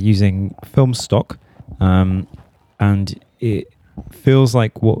using film stock, and it feels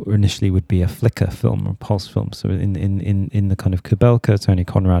like what initially would be a flicker film or pulse film. So in the kind of Kubelka, Tony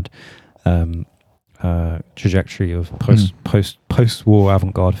Conrad trajectory of post-war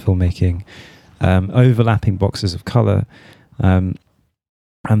avant-garde filmmaking, overlapping boxes of color, and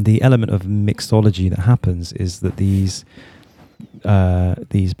the element of mixology that happens is that these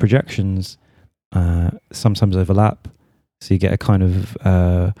projections sometimes overlap, so you get a kind of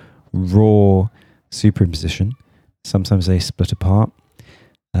raw superimposition. Sometimes they split apart,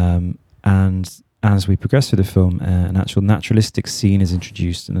 and as we progress through the film, an actual naturalistic scene is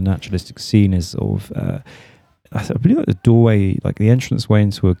introduced, and the naturalistic scene is sort of I believe like the doorway, like the entrance way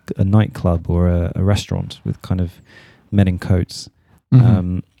into a nightclub or a restaurant with kind of men in coats.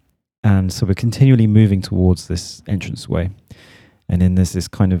 And so we're continually moving towards this entranceway, and then there's this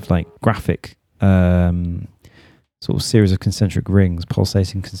kind of like graphic sort of series of concentric rings,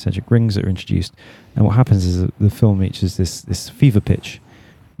 pulsating concentric rings that are introduced. And what happens is that the film reaches this fever pitch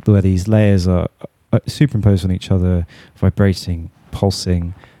where these layers are superimposed on each other, vibrating,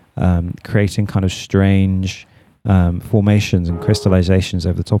 pulsing, creating kind of strange formations and crystallizations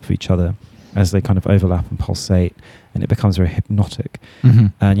over the top of each other as they kind of overlap and pulsate, and it becomes very hypnotic.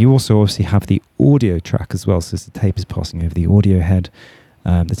 And you also obviously have the audio track as well, so as the tape is passing over the audio head,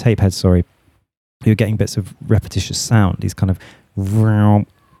 the tape head, sorry, you're getting bits of repetitious sound, these kind of vroom,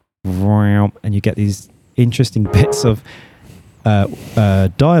 vroom, and you get these interesting bits of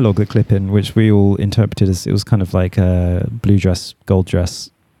dialogue that clip in, which we all interpreted as it was kind of like a blue dress, gold dress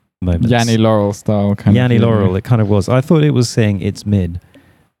moments. Yanni Laurel style kind of. Yanni Laurel, it kind of was. I thought it was saying it's mid.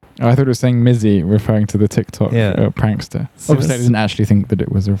 I thought it was saying Mizzy, referring to the TikTok prankster. So obviously, I didn't actually think that it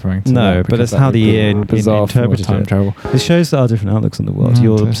was referring to that, but that's how the ear interpreted time travel. It shows there are different outlooks on the world.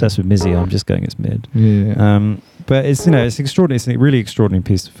 You're obsessed with Mizzy. I'm just going it's mid. But it's it's extraordinary. It's a really extraordinary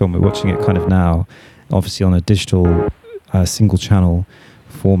piece of film. We're watching it kind of now, obviously on a digital single channel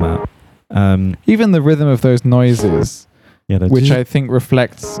format. Even the rhythm of those noises, which I think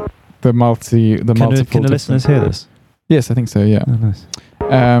reflects the multiple. Can the listeners hear this? Yes, I think so. Yeah. Oh, nice.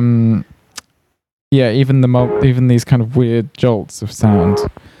 Even these kind of weird jolts of sound,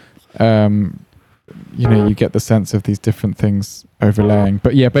 you get the sense of these different things overlaying.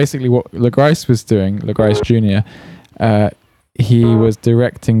 But yeah, basically what Le Grice was doing, Le Grice Jr., he was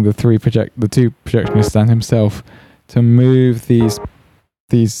directing the two projectionists and himself to move these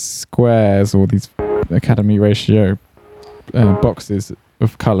squares or these Academy ratio boxes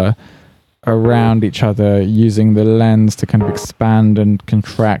of color around each other, using the lens to kind of expand and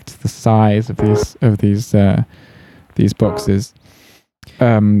contract the size of these boxes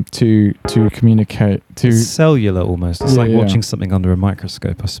to communicate. It's cellular almost. It's like watching something under a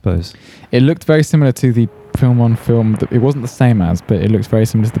microscope, I suppose. It looked very similar to the film on film. It wasn't the same as, but it looks very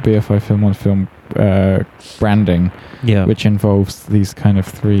similar to the BFI film on film branding, which involves these kind of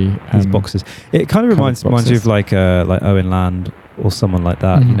three these boxes. It kind of reminds you of like Owen Land or someone like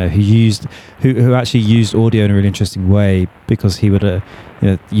that, you know, who actually used audio in a really interesting way, because he would,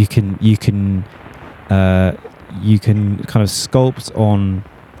 you can kind of sculpt on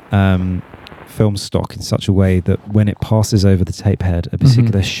film stock in such a way that when it passes over the tape head, a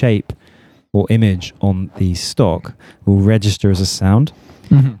particular shape or image on the stock will register as a sound.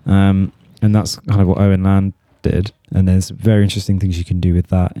 And that's kind of what Owen Land did. And there's very interesting things you can do with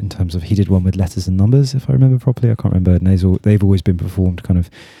that in terms of, he did one with letters and numbers, if I remember properly. I can't remember. And they've always been performed kind of,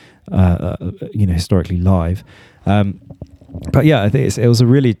 historically live. But yeah, I think it was a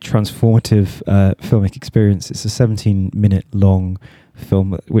really transformative filmic experience. It's a 17-minute long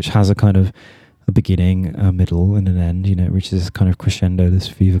film, which has a kind of a beginning, a middle, and an end. You know, it reaches this kind of crescendo, this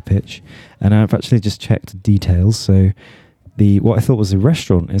fever pitch. And I've actually just checked details. So what I thought was a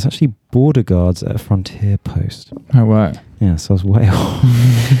restaurant is actually border guards at a frontier post. Oh, wow. Yeah, so I was way off.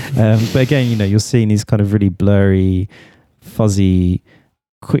 But again, you know, you're seeing these kind of really blurry, fuzzy,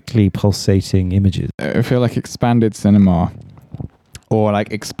 quickly pulsating images. I feel like expanded cinema, or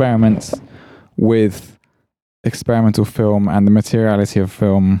like experiments with experimental film and the materiality of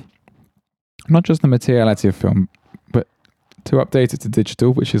film, not just the materiality of film, but to update it to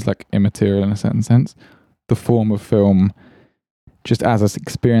digital, which is like immaterial in a certain sense, the form of film just as an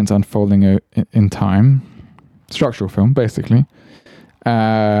experience unfolding in time, structural film basically. We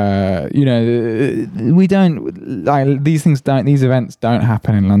don't like these events don't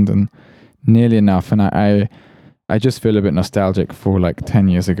happen in London nearly enough, and I just feel a bit nostalgic for like 10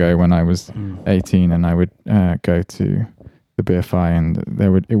 years ago when I was 18 and I would go to the BFI, and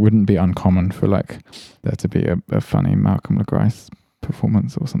it wouldn't be uncommon for like there to be a funny Malcolm Le Grice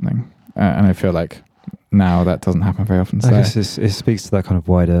performance or something, and I feel like now that doesn't happen very often. So I guess it speaks to that kind of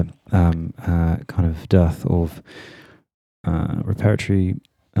wider kind of dearth of repertory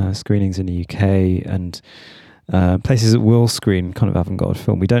screenings in the UK, and places that will screen kind of avant-garde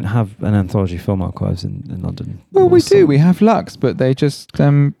film. We don't have an anthology film archives in London. Well, we do. We have Lux, but they just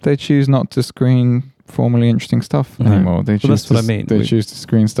they choose not to screen formally interesting stuff anymore. They choose that's what I mean. They choose to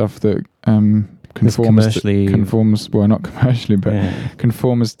screen stuff that conforms well, not commercially, but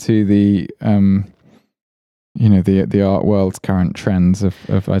conforms to the the art world's current trends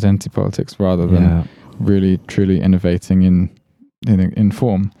of identity politics, rather than really truly innovating in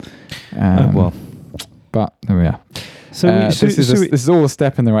form. But there we are. So this is all a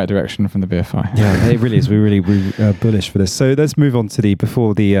step in the right direction from the BFI. Yeah, it really is. We're really bullish for this. So let's move on to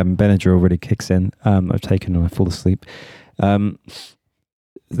before the Benadryl really kicks in. I've taken and I fall asleep.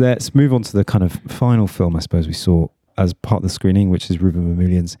 Let's move on to the kind of final film, I suppose, we saw as part of the screening, which is Rouben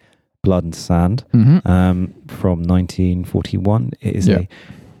Mamoulian's Blood and Sand from 1941. It is a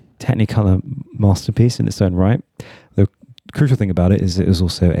technicolor masterpiece in its own right. The crucial thing about it is it was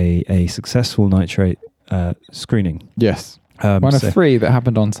also a successful NITRATE screening. Yes. One of three that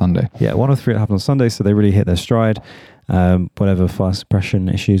happened on Sunday. Yeah, one of three that happened on Sunday, so they really hit their stride. Whatever fire suppression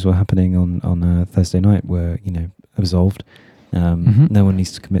issues were happening on Thursday night were, absolved. No one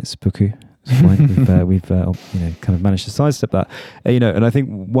needs to commit seppuku. It's fine. We've kind of managed to sidestep that. And I think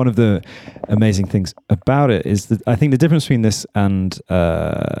one of the amazing things about it is that I think the difference between this and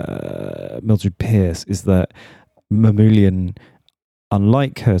Mildred Pierce is that Mamoulian,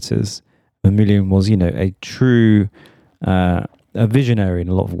 unlike Curtis, Mamoulian was, a true a visionary in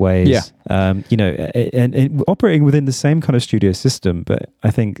a lot of ways. Yeah. And operating within the same kind of studio system, but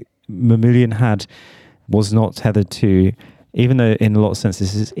I think Mamoulian was not tethered to, even though in a lot of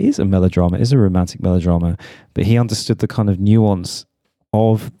senses this is a melodrama, is a romantic melodrama, but he understood the kind of nuance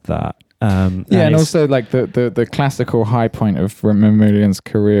of that. And also like the classical high point of Mamoulian's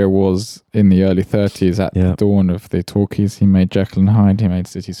career was in the early 30s at the dawn of the talkies. He made Jekyll and Hyde, he made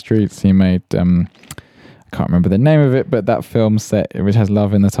City Streets, he made I can't remember the name of it, but that film which has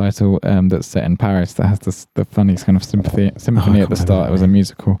love in the title, that's set in Paris, that has the funny kind of symphony at the start. It was a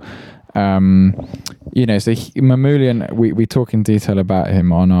musical. So Mamoulian, we talk in detail about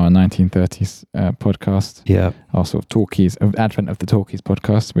him on our 1930s podcast. Yeah. Our sort of talkies, Advent of the Talkies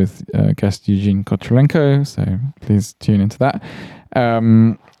podcast with guest Eugene Kochelenko. So please tune into that.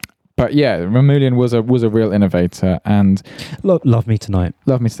 But yeah, Mamoulian was a real innovator, and Love Me Tonight.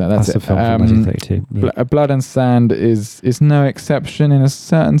 Love Me Tonight. That's it. The film from 1932. Yeah. Blood and Sand is no exception in a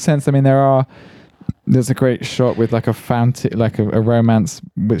certain sense. I mean, there's a great shot with like a fountain, like a romance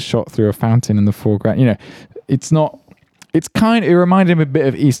with shot through a fountain in the foreground. You know, it reminded me a bit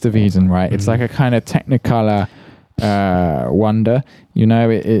of East of Eden, right? It's like a kind of technicolor wonder. You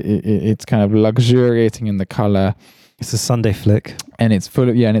know, it's kind of luxuriating in the color. It's a Sunday flick, and it's full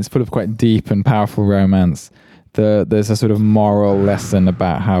of quite deep and powerful romance. There's a sort of moral lesson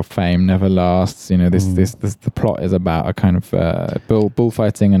about how fame never lasts. You know, the plot is about a kind of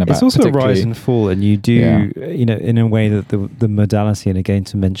bullfighting, and about it's also a rise and fall, and you do you know, in a way that the modality, and again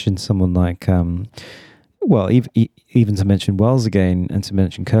to mention someone like even to mention Wells again, and to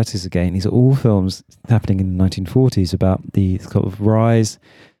mention Curtis again, these are all films happening in the 1940s about the sort of rise,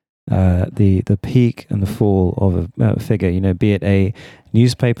 the peak and the fall of a figure, you know, be it a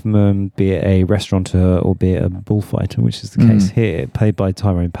newspaperman, be it a restaurateur, or be it a bullfighter, which is the case here, played by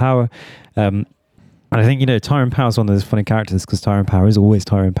Tyrone Power. And I think, you know, Tyrone Power is one of those funny characters because Tyrone Power is always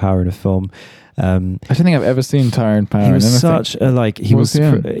Tyrone Power in a film. I don't think I've ever seen Tyrone Power. He was such a, like, he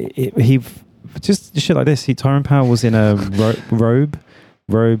just shit like this. Tyrone Power was in a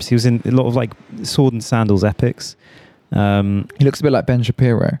robes. He was in a lot of like sword and sandals epics. He looks a bit like Ben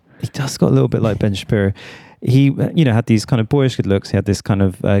Shapiro. He does got a little bit like Ben Shapiro. He, you know, had these kind of boyish good looks. He had this kind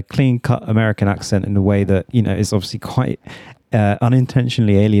of clean-cut American accent in a way that, you know, is obviously quite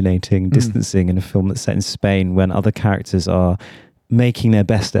unintentionally alienating, distancing in a film that's set in Spain when other characters are making their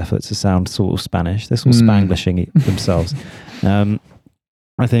best effort to sound sort of Spanish. They're sort of Spanglishing themselves. I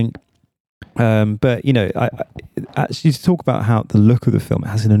think, but, you know, I actually to talk about how the look of the film, it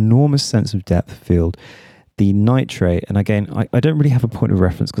has an enormous sense of depth field. The nitrate, and again, I don't really have a point of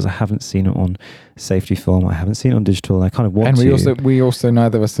reference because I haven't seen it on safety film. I haven't seen it on digital. And I kind of want to. And we also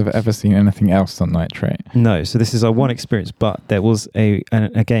neither of us have ever seen anything else on nitrate. No, so this is our one experience. But there was and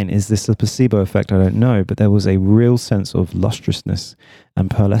again, is this a placebo effect? I don't know. But there was a real sense of lustrousness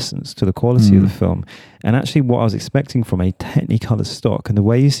and pearlescence to the quality of the film. And actually, what I was expecting from a Technicolor stock, and the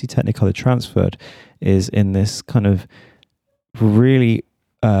way you see Technicolor transferred, is in this kind of really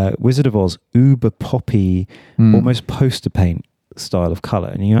Wizard of Oz uber poppy, almost poster paint style of color,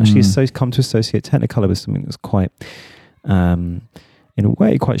 and you actually come to associate Technicolor with something that's quite, in a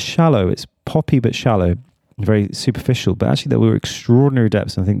way, quite shallow. It's poppy but shallow, very superficial. But actually, there were extraordinary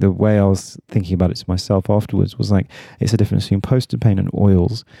depths. And I think the way I was thinking about it to myself afterwards was like, it's a difference between poster paint and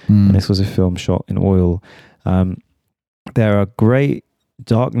oils. And this was a film shot in oil. There are great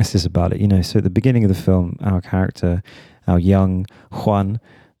darknesses about it, you know. So at the beginning of the film, our character, our young Juan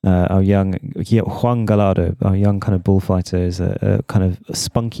Gallardo, our young kind of bullfighter, is a kind of a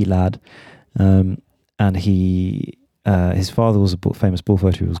spunky lad, and his father was a famous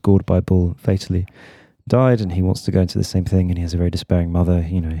bullfighter who was gored by a bull, fatally died, and he wants to go into the same thing, and he has a very despairing mother.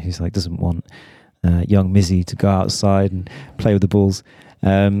 You know, he's like doesn't want young Mizzy to go outside and play with the bulls,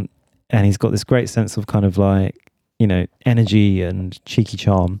 and he's got this great sense of kind of like, you know, energy and cheeky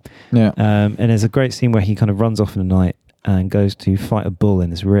charm. Yeah. And there's a great scene where he kind of runs off in the night and goes to fight a bull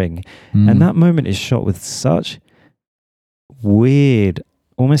in this ring. And that moment is shot with such weird,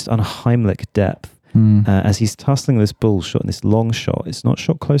 almost unheimlich depth. As he's tussling this bull, shot in this long shot. It's not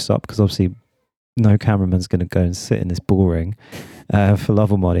shot close up because obviously no cameraman's going to go and sit in this bull ring for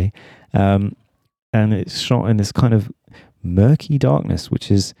love or money. And it's shot in this kind of murky darkness,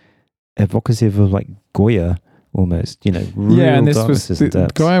 which is evocative of like Goya almost, you know. And this was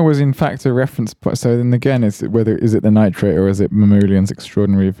Goya was in fact a reference point. So then again, is it the nitrate or is it Mamoulian's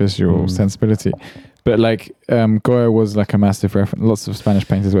extraordinary visual sensibility? But like Goya was like a massive reference. Lots of Spanish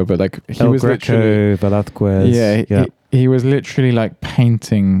painters were, but like he was literally Velázquez. He was literally like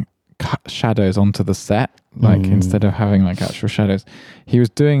painting shadows onto the set, like instead of having like actual shadows. He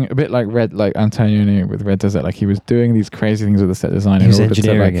was doing a bit like Antonioni with Red Desert. Like he was doing these crazy things with the set design in order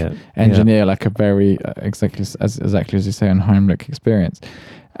to like engineer like a very exactly as you say, unheimlich experience.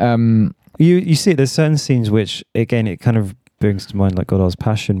 You see, there's certain scenes which again it kind of brings to mind like Godard's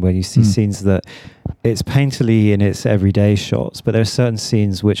Passion, where you see scenes that it's painterly in its everyday shots, but there are certain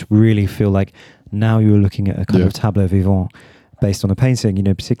scenes which really feel like now you're looking at a kind of tableau vivant based on a painting, you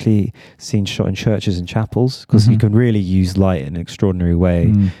know, particularly scenes shot in churches and chapels, because you can really use light in an extraordinary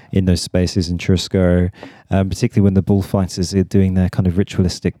way in those spaces in Churrasco, particularly when the bullfighters are doing their kind of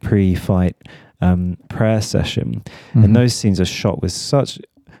ritualistic pre-fight prayer session. And those scenes are shot with such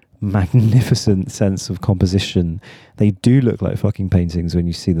magnificent sense of composition. They do look like fucking paintings when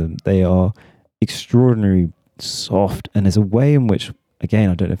you see them. They are extraordinarily soft, and there's a way in which,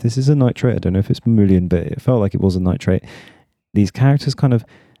 again, I don't know if this is a nitrate, I don't know if it's Mamoulian, but it felt like it was a nitrate. These characters kind of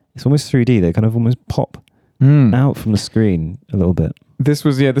it's almost 3D. They kind of almost pop out from the screen a little bit. This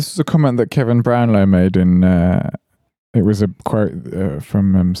was a comment that Kevin Brownlow made in. It was a quote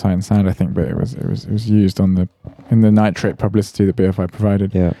from Sight and Sound, I think, but it was used in the NITRATE publicity that BFI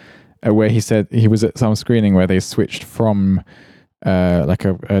provided. Yeah, where he said he was at some screening where they switched from like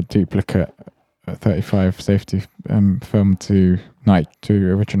a duplicate 35 safety film to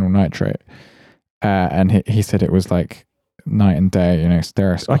original NITRATE, and he said it was like night and day,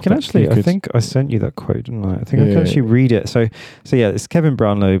 stereoscopic. I can actually, I think I sent you that quote, didn't I? I think I can actually read it. So yeah, it's Kevin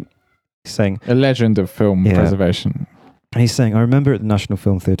Brownlow saying, a legend of film preservation. And he's saying, I remember at the National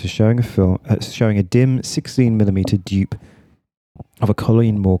Film Theatre showing a dim 16mm dupe of a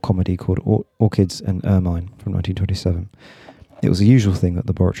Colleen Moore comedy called Orchids and Ermine from 1927. It was a usual thing that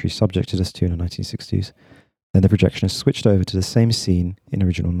the laboratory subjected us to in the 1960s. Then the projectionist switched over to the same scene in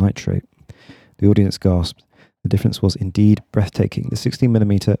original NITRATE. The audience gasped. The difference was indeed breathtaking. The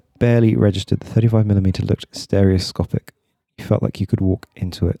 16mm barely registered. The 35mm looked stereoscopic. You felt like you could walk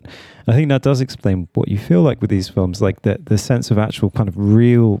into it. I think that does explain what you feel like with these films, like the sense of actual kind of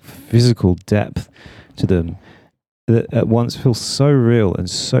real physical depth to them that at once feels so real and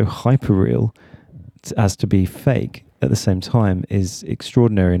so hyper real as to be fake at the same time is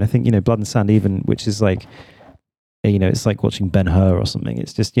extraordinary. And I think, Blood and Sand even, which is like, it's like watching Ben-Hur or something.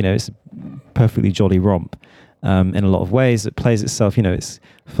 It's just, it's a perfectly jolly romp in a lot of ways. It plays itself, it's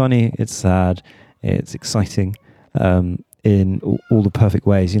funny, it's sad, it's exciting in all the perfect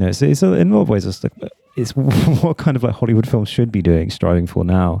ways. It's in a lot of ways, it's what kind of like Hollywood films should be doing, striving for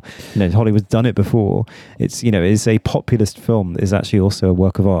now. Hollywood's done it before. It's, it's a populist film that is actually also a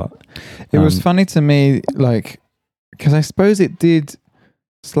work of art. It was funny to me, like, because I suppose it did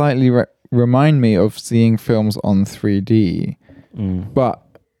slightly remind me of seeing films on 3D. But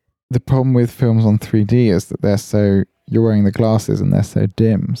the problem with films on 3D is that you're wearing the glasses and they're so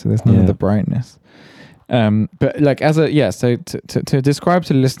dim, so there's none of the brightness. But like so to describe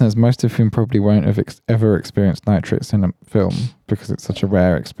to listeners, most of whom probably won't have ever experienced NITRATE in a film because it's such a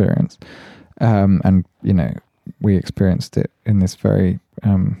rare experience. And we experienced it in this very,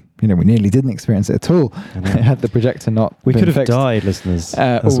 we nearly didn't experience it at all. Had the projector not we could have fixed. died, listeners.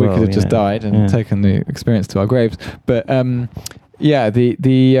 Or we could have just died and taken the experience to our graves. But the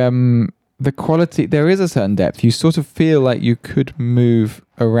quality, there is a certain depth. You sort of feel like you could move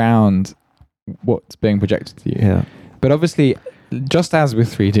around what's being projected to you. Yeah. But obviously, just as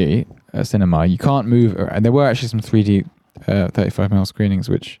with 3D cinema, you can't move. And there were actually some 3D 35mm screenings,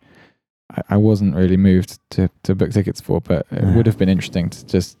 which I wasn't really moved to book tickets for, but it would have been interesting to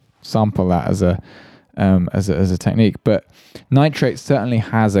just sample that as a technique. But NITRATE certainly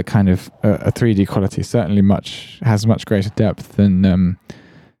has a kind of a 3D quality. Certainly has much greater depth than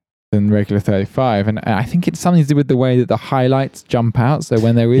regular 35, and I think it's something to do with the way that the highlights jump out. So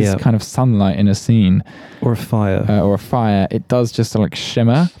when there is kind of sunlight in a scene or a fire, it does just like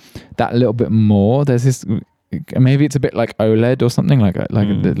shimmer that little bit more. There's this, maybe it's a bit like OLED or something, like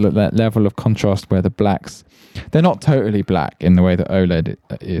that level of contrast where the blacks, they're not totally black in the way that OLED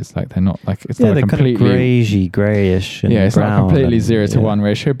is. Like they're not like, it's not a completely kind of greyish and it's not a completely 0-to-1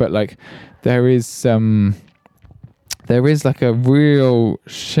 ratio, but like there is like a real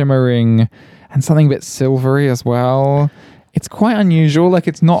shimmering and something a bit silvery as well. It's quite unusual. Like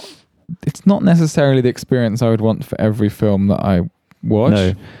it's not necessarily the experience I would want for every film that I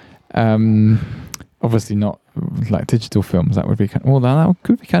watch. No. Obviously not like digital films. That would be that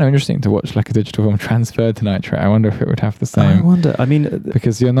could be kind of interesting to watch, like a digital film transferred to NITRATE. I wonder if it would have the same. I wonder. I mean,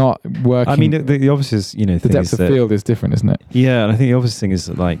 because you're not working. I mean, the obvious is, the depth of field is different, isn't it? Yeah, and I think the obvious thing is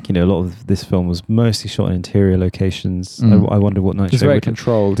that, like, a lot of this film was mostly shot in interior locations. I wonder what NITRATE. It's very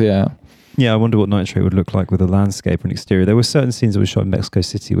controlled. Yeah. Yeah, I wonder what NITRATE would look like with a landscape and exterior. There were certain scenes that were shot in Mexico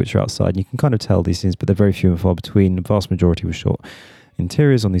City, which are outside. And you can kind of tell these scenes, but they're very few and far between. The vast majority was shot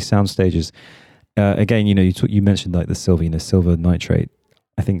interiors on these sound stages. Again, you mentioned like the silver NITRATE.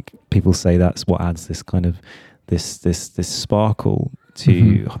 I think people say that's what adds this kind of this sparkle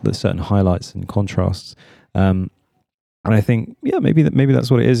to the certain highlights and contrasts. And I think, maybe that's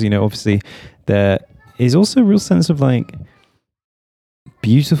what it is. Obviously there is also a real sense of like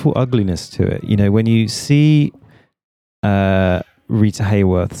beautiful ugliness to it. When you see Rita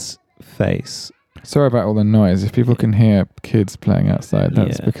Hayworth's face. Sorry about all the noise. If people can hear kids playing outside,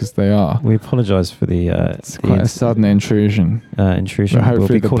 that's because they are. We apologise for the. It's quite a sudden intrusion. Intrusion. But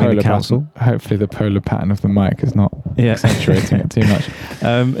hopefully, we'll be calling the council. Hopefully, the polar pattern of the mic is not accentuating it too much.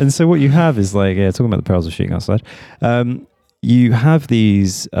 And so, what you have is like talking about the perils of shooting outside. You have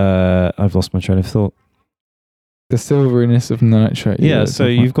these. I've lost my train of thought. The silveriness of nitrate. Yeah, so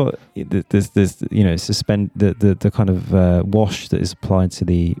you've got there's the kind of wash that is applied to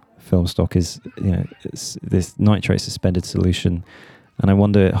the film stock is it's this nitrate suspended solution, and I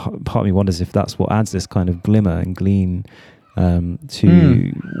wonder, part of me wonders if that's what adds this kind of glimmer and gleam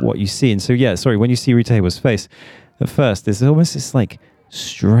to what you see. And so when you see Rita Hayworth's face at first, there's almost this like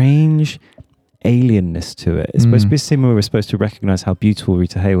strange alienness to it. It's supposed to be a scene where we're supposed to recognize how beautiful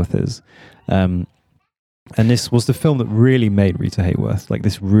Rita Hayworth is. And this was the film that really made Rita Hayworth. Like,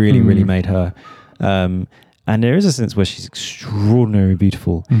 this really made her. And there is a sense where she's extraordinarily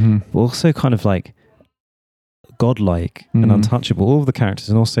beautiful, but also kind of like godlike and untouchable. All of the characters,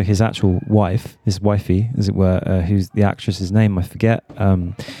 and also his actual wife, his wifey, as it were, who's the actress's name, I forget.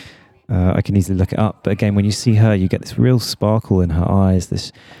 I can easily look it up. But again, when you see her, you get this real sparkle in her eyes,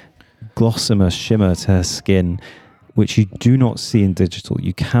 this gossamer shimmer to her skin, which you do not see in digital.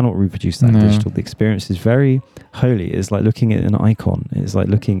 You cannot reproduce that in digital. The experience is very holy. It's like looking at an icon. It's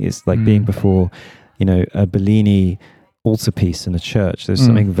like being before, a Bellini altarpiece in a church. There's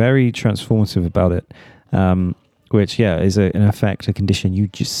something very transformative about it, which is in effect a condition you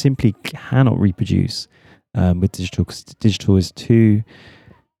just simply cannot reproduce with digital, because digital is too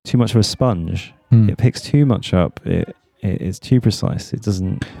much of a sponge. It picks too much up. It's too precise. It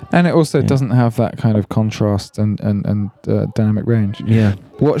doesn't, and it also doesn't have that kind of contrast and dynamic range. Yeah.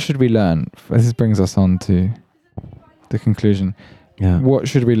 What should we learn? This brings us on to the conclusion. Yeah. What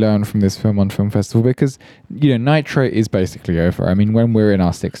should we learn from this film on film festival? Because nitrate is basically over. I mean, when we're in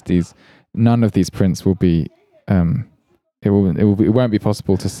our 60s, none of these prints will be. It won't be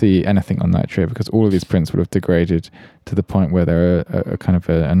possible to see anything on nitrate, because all of these prints would have degraded to the point where they're a kind of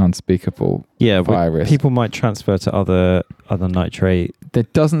an unspeakable fire risk. People might transfer to other nitrate. There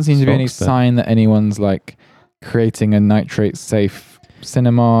doesn't seem to be any sign that anyone's like creating a nitrate safe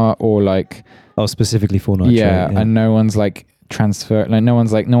cinema or like specifically for nitrate. And no one's like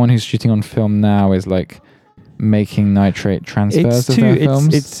no one who's shooting on film now is like making nitrate transfers of their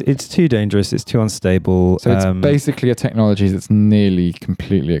films. It's too dangerous. It's too unstable. So it's basically a technology that's nearly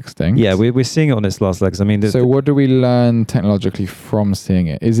completely extinct. Yeah, we're seeing it on its last legs. I mean, so what do we learn technologically from seeing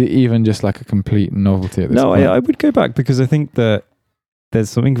it? Is it even just like a complete novelty at this point? No, I would go back, because I think that there's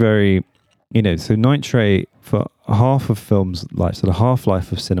something very, so nitrate for half of films, like so the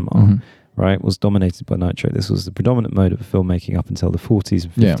half-life of cinema, right, was dominated by nitrate. This was the predominant mode of filmmaking up until the 40s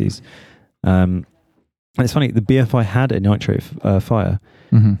and 50s. And it's funny, the BFI had a nitrate fire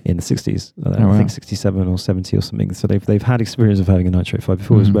in the 60s. I think 67 or 70 or something. So they've had experience of having a nitrate fire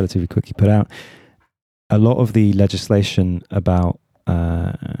before. It was relatively quickly put out. A lot of the legislation about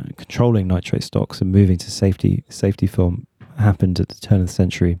controlling nitrate stocks and moving to safety film happened at the turn of the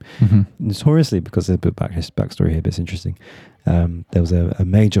century. Notoriously, because there's a bit of backstory here, but it's interesting. There was a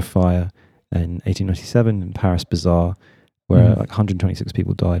major fire in 1897 in Paris Bazaar, where like 126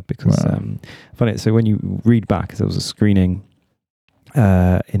 people died because funny. So when you read back, there was a screening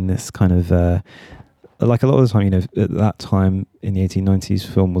in this kind of like a lot of the time, at that time in the 1890s,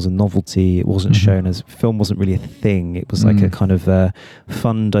 film was a novelty. It wasn't shown as film wasn't really a thing. It was like a kind of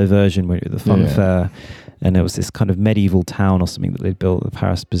fun diversion, the fun fair, and there was this kind of medieval town or something that they'd built at the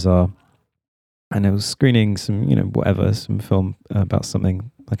Paris Bazaar, and it was screening some some film about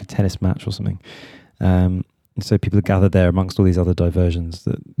something like a tennis match or something. And so people gathered there amongst all these other diversions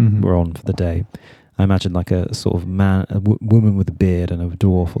that were on for the day. I imagine like a sort of woman with a beard and a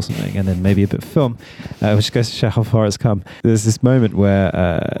dwarf or something, and then maybe a bit of film, which goes to show how far it's come. There's this moment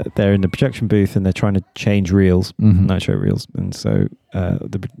where they're in the projection booth and they're trying to change reels, nitrate reels, and so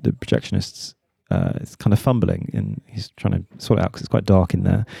the projectionist's is kind of fumbling and he's trying to sort it out because it's quite dark in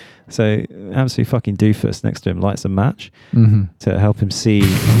there. So absolutely fucking doofus next to him lights a match to help him see.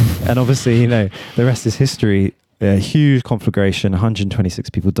 And obviously, the rest is history. A huge conflagration, 126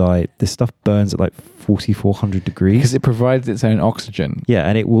 people died. This stuff burns at like 4,400 degrees. Because it provides its own oxygen. Yeah,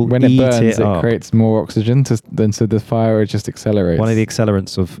 and it will when it burns, it creates more oxygen, so the fire just accelerates. One of the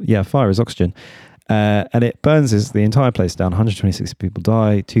accelerants of fire is oxygen. And it burns the entire place down. 126 people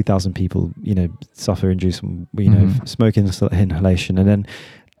die. 2,000 people, suffer injuries from, smoke inhalation. And then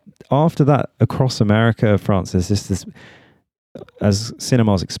after that, across America, France, there's this as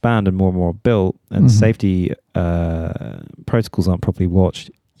cinemas expand and more are built, and safety protocols aren't properly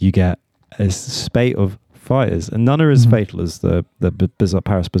watched, you get a spate of fires, and none are as fatal as the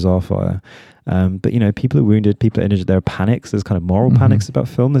Paris Bazaar fire. But people are wounded, people are injured. There are panics. There's kind of moral panics about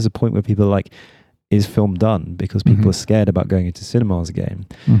film. There's a point where people are like, is film done? Because people are scared about going into cinemas again.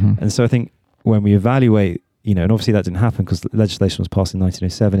 And so I think when we evaluate, and obviously that didn't happen because legislation was passed in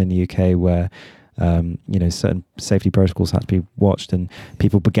 1907 in the UK where, certain safety protocols had to be watched, and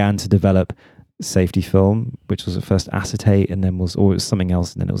people began to develop safety film, which was at first acetate, and then was something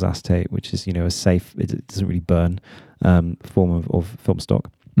else, and then it was acetate, which is a safe, it doesn't really burn form of film stock.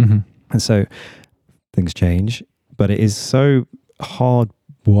 Mm-hmm. And so things change, but it is so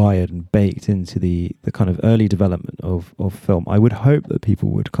hardwired and baked into the kind of early development of film. I would hope that people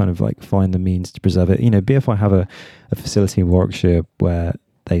would kind of like find the means to preserve it. BFI have a facility in Warwickshire where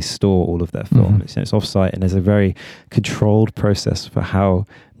they store all of their film. Mm-hmm. It's off-site, and there's a very controlled process for how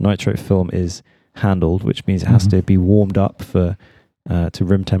nitrate film is handled, which means it has to be warmed up to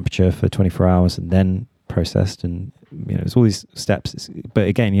room temperature for 24 hours and then processed, and there's all these steps. But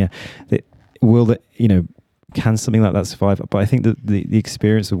again, can something like that survive? But I think that the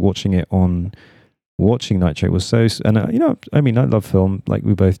experience of watching nitrate was so, and I love film like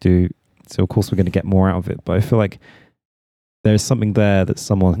we both do, so of course we're going to get more out of it, but I feel like there's something there that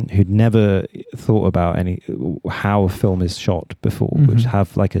someone who'd never thought about how a film is shot before would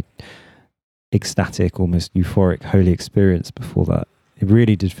have like a ecstatic, almost euphoric, holy experience before that. It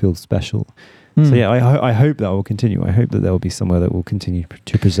really did feel special. So yeah, I hope that will continue. I hope that there will be somewhere that will continue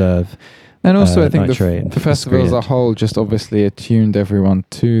to preserve. And also, I think the festival as a whole just obviously attuned everyone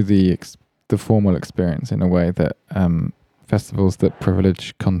to the formal experience in a way that festivals that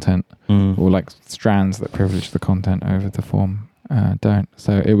privilege content or like strands that privilege the content over the form don't.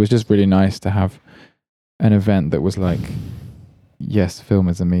 So it was just really nice to have an event that was like, yes, film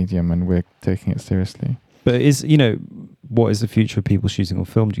is a medium and we're taking it seriously. But what is the future of people shooting on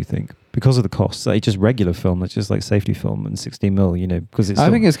film, do you think? Because of the costs, like just regular film, it's just like safety film and 16mm, because it's... I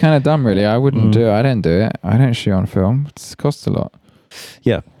think it's kind of dumb, really. I wouldn't do it. I don't do it. I don't shoot on film. It costs a lot.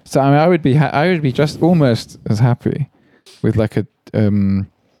 Yeah. So I would be just almost as happy with like a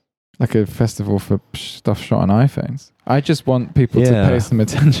festival for stuff shot on iPhones. I just want people to pay some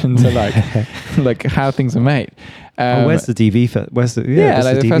attention to like how things are made. Where's the DV? Where's the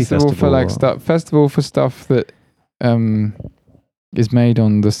the festival for like festival for stuff that is made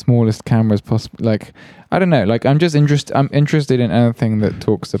on the smallest cameras possible. Like I don't know. Like I'm interested in anything that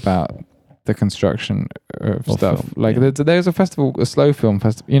talks about the construction of stuff. Film, like there's a festival, a slow film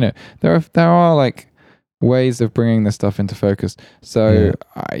festival. There are like ways of bringing this stuff into focus. So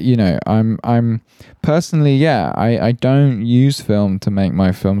I'm personally, I don't use film to make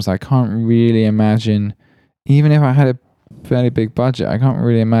my films. I can't really imagine, even if I had a fairly big budget, I can't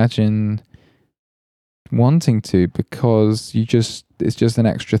really imagine wanting to, because it's just an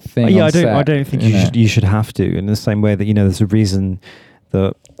extra thing. I don't think you should have to, in the same way that there's a reason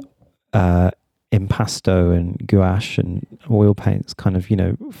that impasto and gouache and oil paints kind of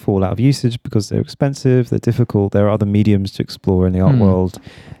fall out of usage, because they're expensive, they're difficult. There are other mediums to explore in the art world.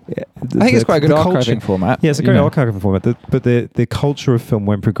 I think it's quite a good archiving format. Yeah, it's a great archiving format. But the culture of film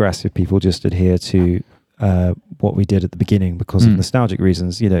won't progress if people just adhere to what we did at the beginning because of nostalgic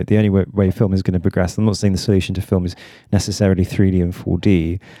reasons. The only way film is going to progress, I'm not saying the solution to film is necessarily 3D and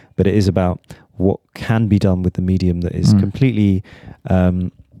 4D, but it is about what can be done with the medium that is completely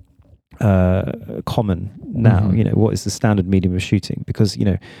common now. What is the standard medium of shooting? Because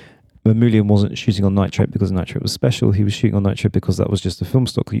Mamoulian wasn't shooting on nitrate because nitrate was special. He was shooting on nitrate because that was just the film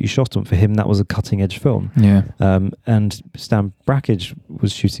stock that you shot on. For him, that was a cutting edge film. Yeah. And Stan Brakhage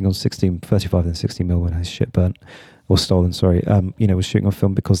was shooting on 35 and 16mm when his shit burnt or stolen. Sorry. Was shooting on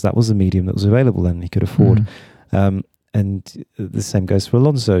film because that was the medium that was available and he could afford. And the same goes for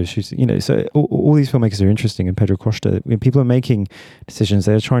Alonso shooting. So all these filmmakers are interesting. And Pedro Costa, when people are making decisions,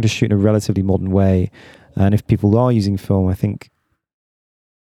 they're trying to shoot in a relatively modern way. And if people are using film, I think,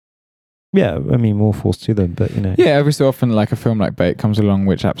 more force to them. But every so often, like a film like Bait comes along,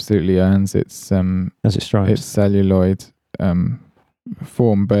 which absolutely earns its as it strives, its celluloid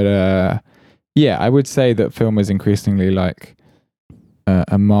form. But I would say that film is increasingly like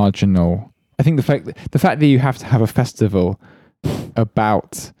a marginal. I think the fact that you have to have a festival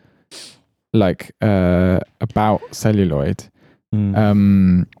about celluloid,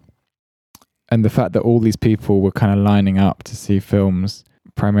 and the fact that all these people were kind of lining up to see films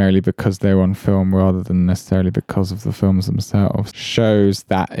primarily because they're on film rather than necessarily because of the films themselves shows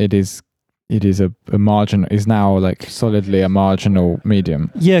that it is a margin, is now like solidly a marginal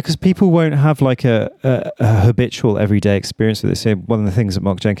medium. Yeah, because people won't have like a habitual everyday experience with it. So one of the things that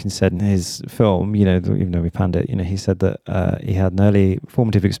Mark Jenkin said in his film, even though we panned it, he said that he had an early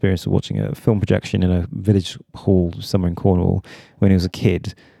formative experience of watching a film projection in a village hall somewhere in Cornwall when he was a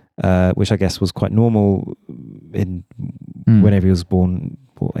kid, which I guess was quite normal whenever he was born.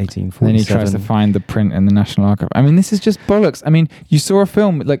 1847. Then he tries to find the print in the National Archive. I mean, this is just bollocks. I mean, you saw a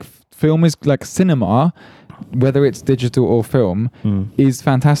film, like film is like cinema, whether it's digital or film, is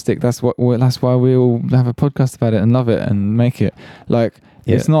fantastic. That's why we all have a podcast about it and love it and make it. Like,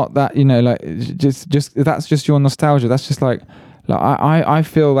 It's not that, you know, like just that's just your nostalgia. That's just like I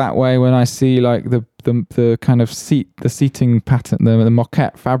feel that way when I see like the kind of the seating pattern, the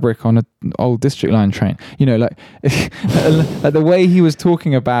moquette fabric on an old district line train. You know, like the way he was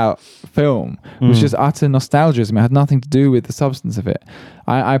talking about film was just utter nostalgism. It had nothing to do with the substance of it.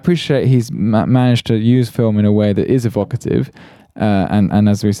 I appreciate he's managed to use film in a way that is evocative, and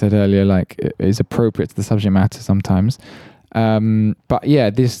as we said earlier, like is appropriate to the subject matter sometimes. But yeah,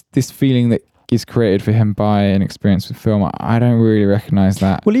 this feeling that is created for him by an experience with film, I don't really recognize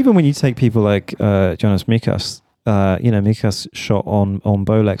that. Well, even when you take people like Jonas Mikas, Mikas shot on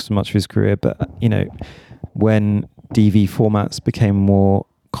Bolex for much of his career, but when DV formats became more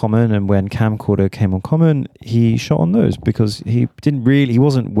common and when camcorder came on common, he shot on those because he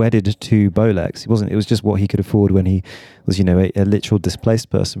wasn't wedded to Bolex. It was just what he could afford when he was a literal displaced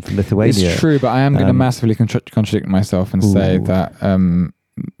person from Lithuania. It's true, but I am going to massively contradict myself and say that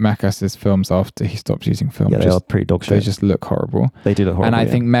Mekas's films, after he stopped using film, they are pretty dog shit. They just look horrible. They do look horrible. And I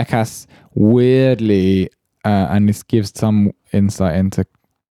think Mekas weirdly, and this gives some insight into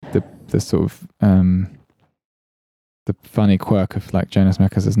the sort of the funny quirk of like Jonas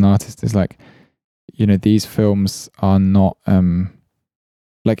Mekas as an artist, is like, these films are not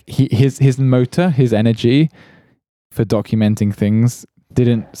like his motor, his energy for documenting things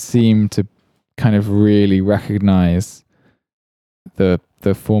didn't seem to kind of really recognize the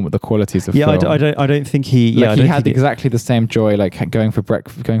qualities of film. I don't think he he had exactly the same joy like going for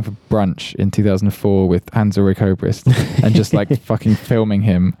brunch in 2004 with Hans Ulrich Obrist and just like fucking filming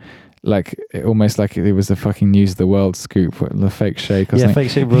him, like almost like it was a fucking News of the World scoop, the Fake Shake or something.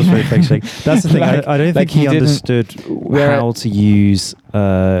 Fake Shake was very Fake Shake. That's the thing. I don't think he understood how to use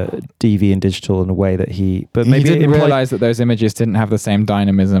DV and digital in a way that but maybe he didn't realize that those images didn't have the same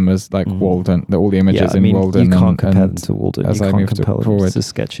dynamism as like Walden, that all the images in Walden. You can't compare them to Walden. As I moved forward to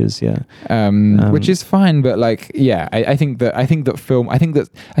sketches, which is fine, but like, I think that film. I think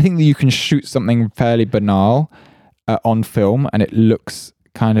that you can shoot something fairly banal on film and it looks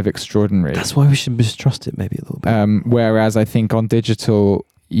kind of extraordinary. That's why we should mistrust it maybe a little bit. Whereas I think on digital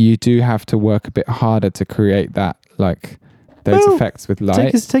you do have to work a bit harder to create that, like those effects with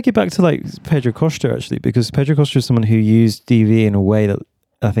light. Take it back to like Pedro Costa, actually, because Pedro Costa is someone who used DV in a way that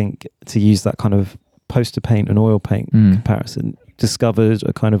I think, to use that kind of poster paint and oil paint comparison, discovered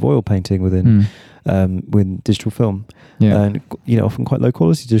a kind of oil painting within digital film, and often quite low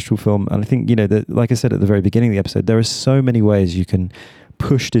quality digital film. And I think that, like I said at the very beginning of the episode, there are so many ways you can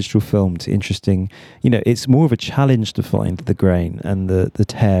push digital film to interesting. It's more of a challenge to find the grain and the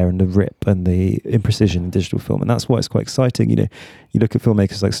tear and the rip and the imprecision in digital film, and that's why it's quite exciting. You look at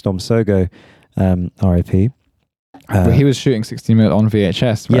filmmakers like Stom Sogo, R.I.P. But he was shooting 16mm on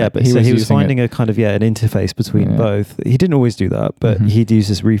VHS, right? Yeah, but he was finding a kind of an interface between both. He didn't always do that, but he'd use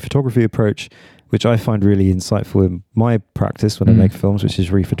this rephotography approach, which I find really insightful in my practice when I make films, which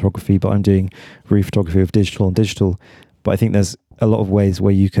is rephotography, but I'm doing rephotography of digital and digital. But I think there's a lot of ways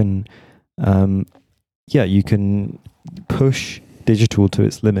where you can push digital to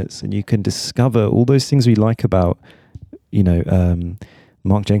its limits, and you can discover all those things we like about,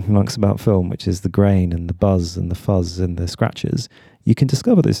 Mark Jenkin likes about film, which is the grain and the buzz and the fuzz and the scratches. You can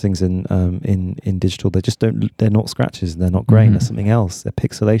discover those things in digital. They're not scratches, they're not grain, they're something else. They're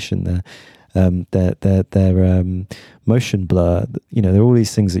pixelation, they're motion blur. There are all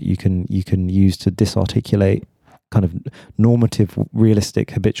these things that you can use to disarticulate kind of normative,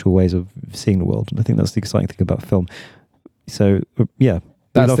 realistic, habitual ways of seeing the world. And I think that's the exciting thing about film. So,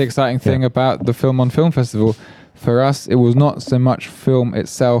 that's the exciting thing about the Film on Film Festival. For us, it was not so much film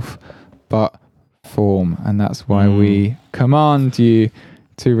itself, but form. And that's why we command you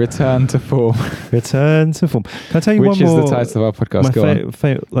to return to form. Return to form. Can I tell you one more? Which is the title of our podcast.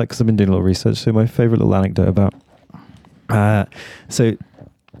 Because I've been doing a little research. So my favourite little anecdote about...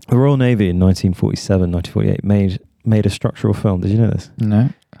 the Royal Navy in 1947, 1948 made a structural film. Did you know this? No.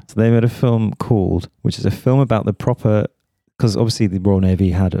 So they made a film which is a film about the proper... Because obviously the Royal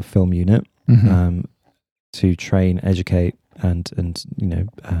Navy had a film unit to train, educate, and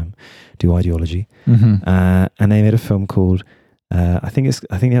do ideology. And they made a film called... I think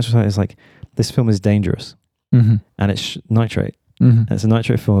the actual title is like, This Film is Dangerous. And it's nitrate. And it's a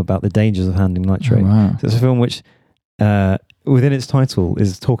nitrate film about the dangers of handling nitrate. Oh, wow. So it's a film which... within its title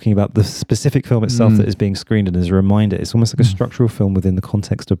is talking about the specific film itself that is being screened, and as a reminder, it's almost like a structural film within the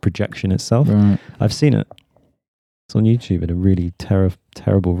context of projection itself. Right. I've seen it. It's on YouTube in a really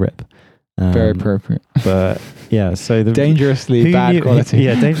terrible rip. Very appropriate. But so dangerously bad quality.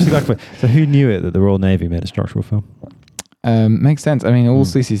 Dangerously bad quality. So who knew it that the Royal Navy made a structural film? Makes sense. I mean, all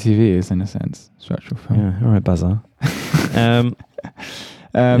CCTV is in a sense structural film. Yeah. All right, Bazaar.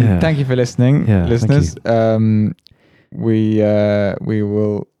 Thank you for listening, listeners. We'll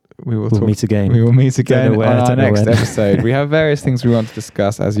meet again. We will meet again on our next episode. We have various things we want to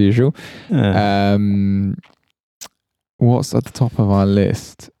discuss as usual. What's at the top of our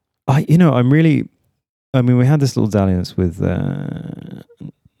list? We had this little dalliance with.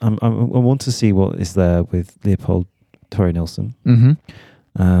 I want to see what is there with Leopold Torre Nilsson.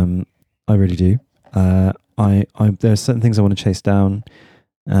 Mm-hmm. I really do. There are certain things I want to chase down.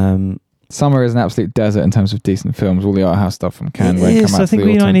 Summer is an absolute desert in terms of decent films. All the art house stuff from Cannes won't come out. I think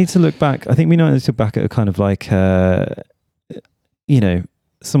we might need to look back. I think we might need to look back at a kind of like,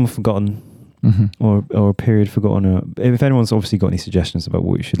 some forgotten. Mm-hmm. or a period forgotten. Or if anyone's obviously got any suggestions about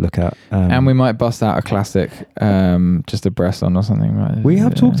what we should look at, and we might bust out a classic, just a Bresson or something. Right? We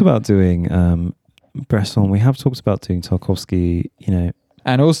have talked about doing Bresson. We have talked about doing Tarkovsky.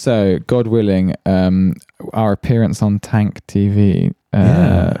 And also, God willing, our appearance on Tank TV,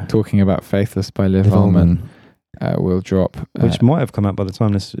 talking about Faithless by Liv Ullmann, will drop. Which might have come out by the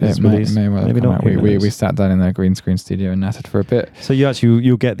time this is released. May well have come out. We sat down in their green screen studio and nattered for a bit. So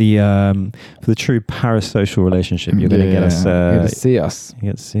you'll get the for the true parasocial relationship. You're going to get us. You get to see us. You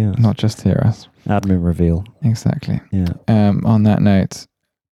get to see us, not just hear us. Admin reveal. Exactly. Yeah. On that note,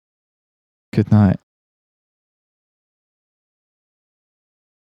 good night.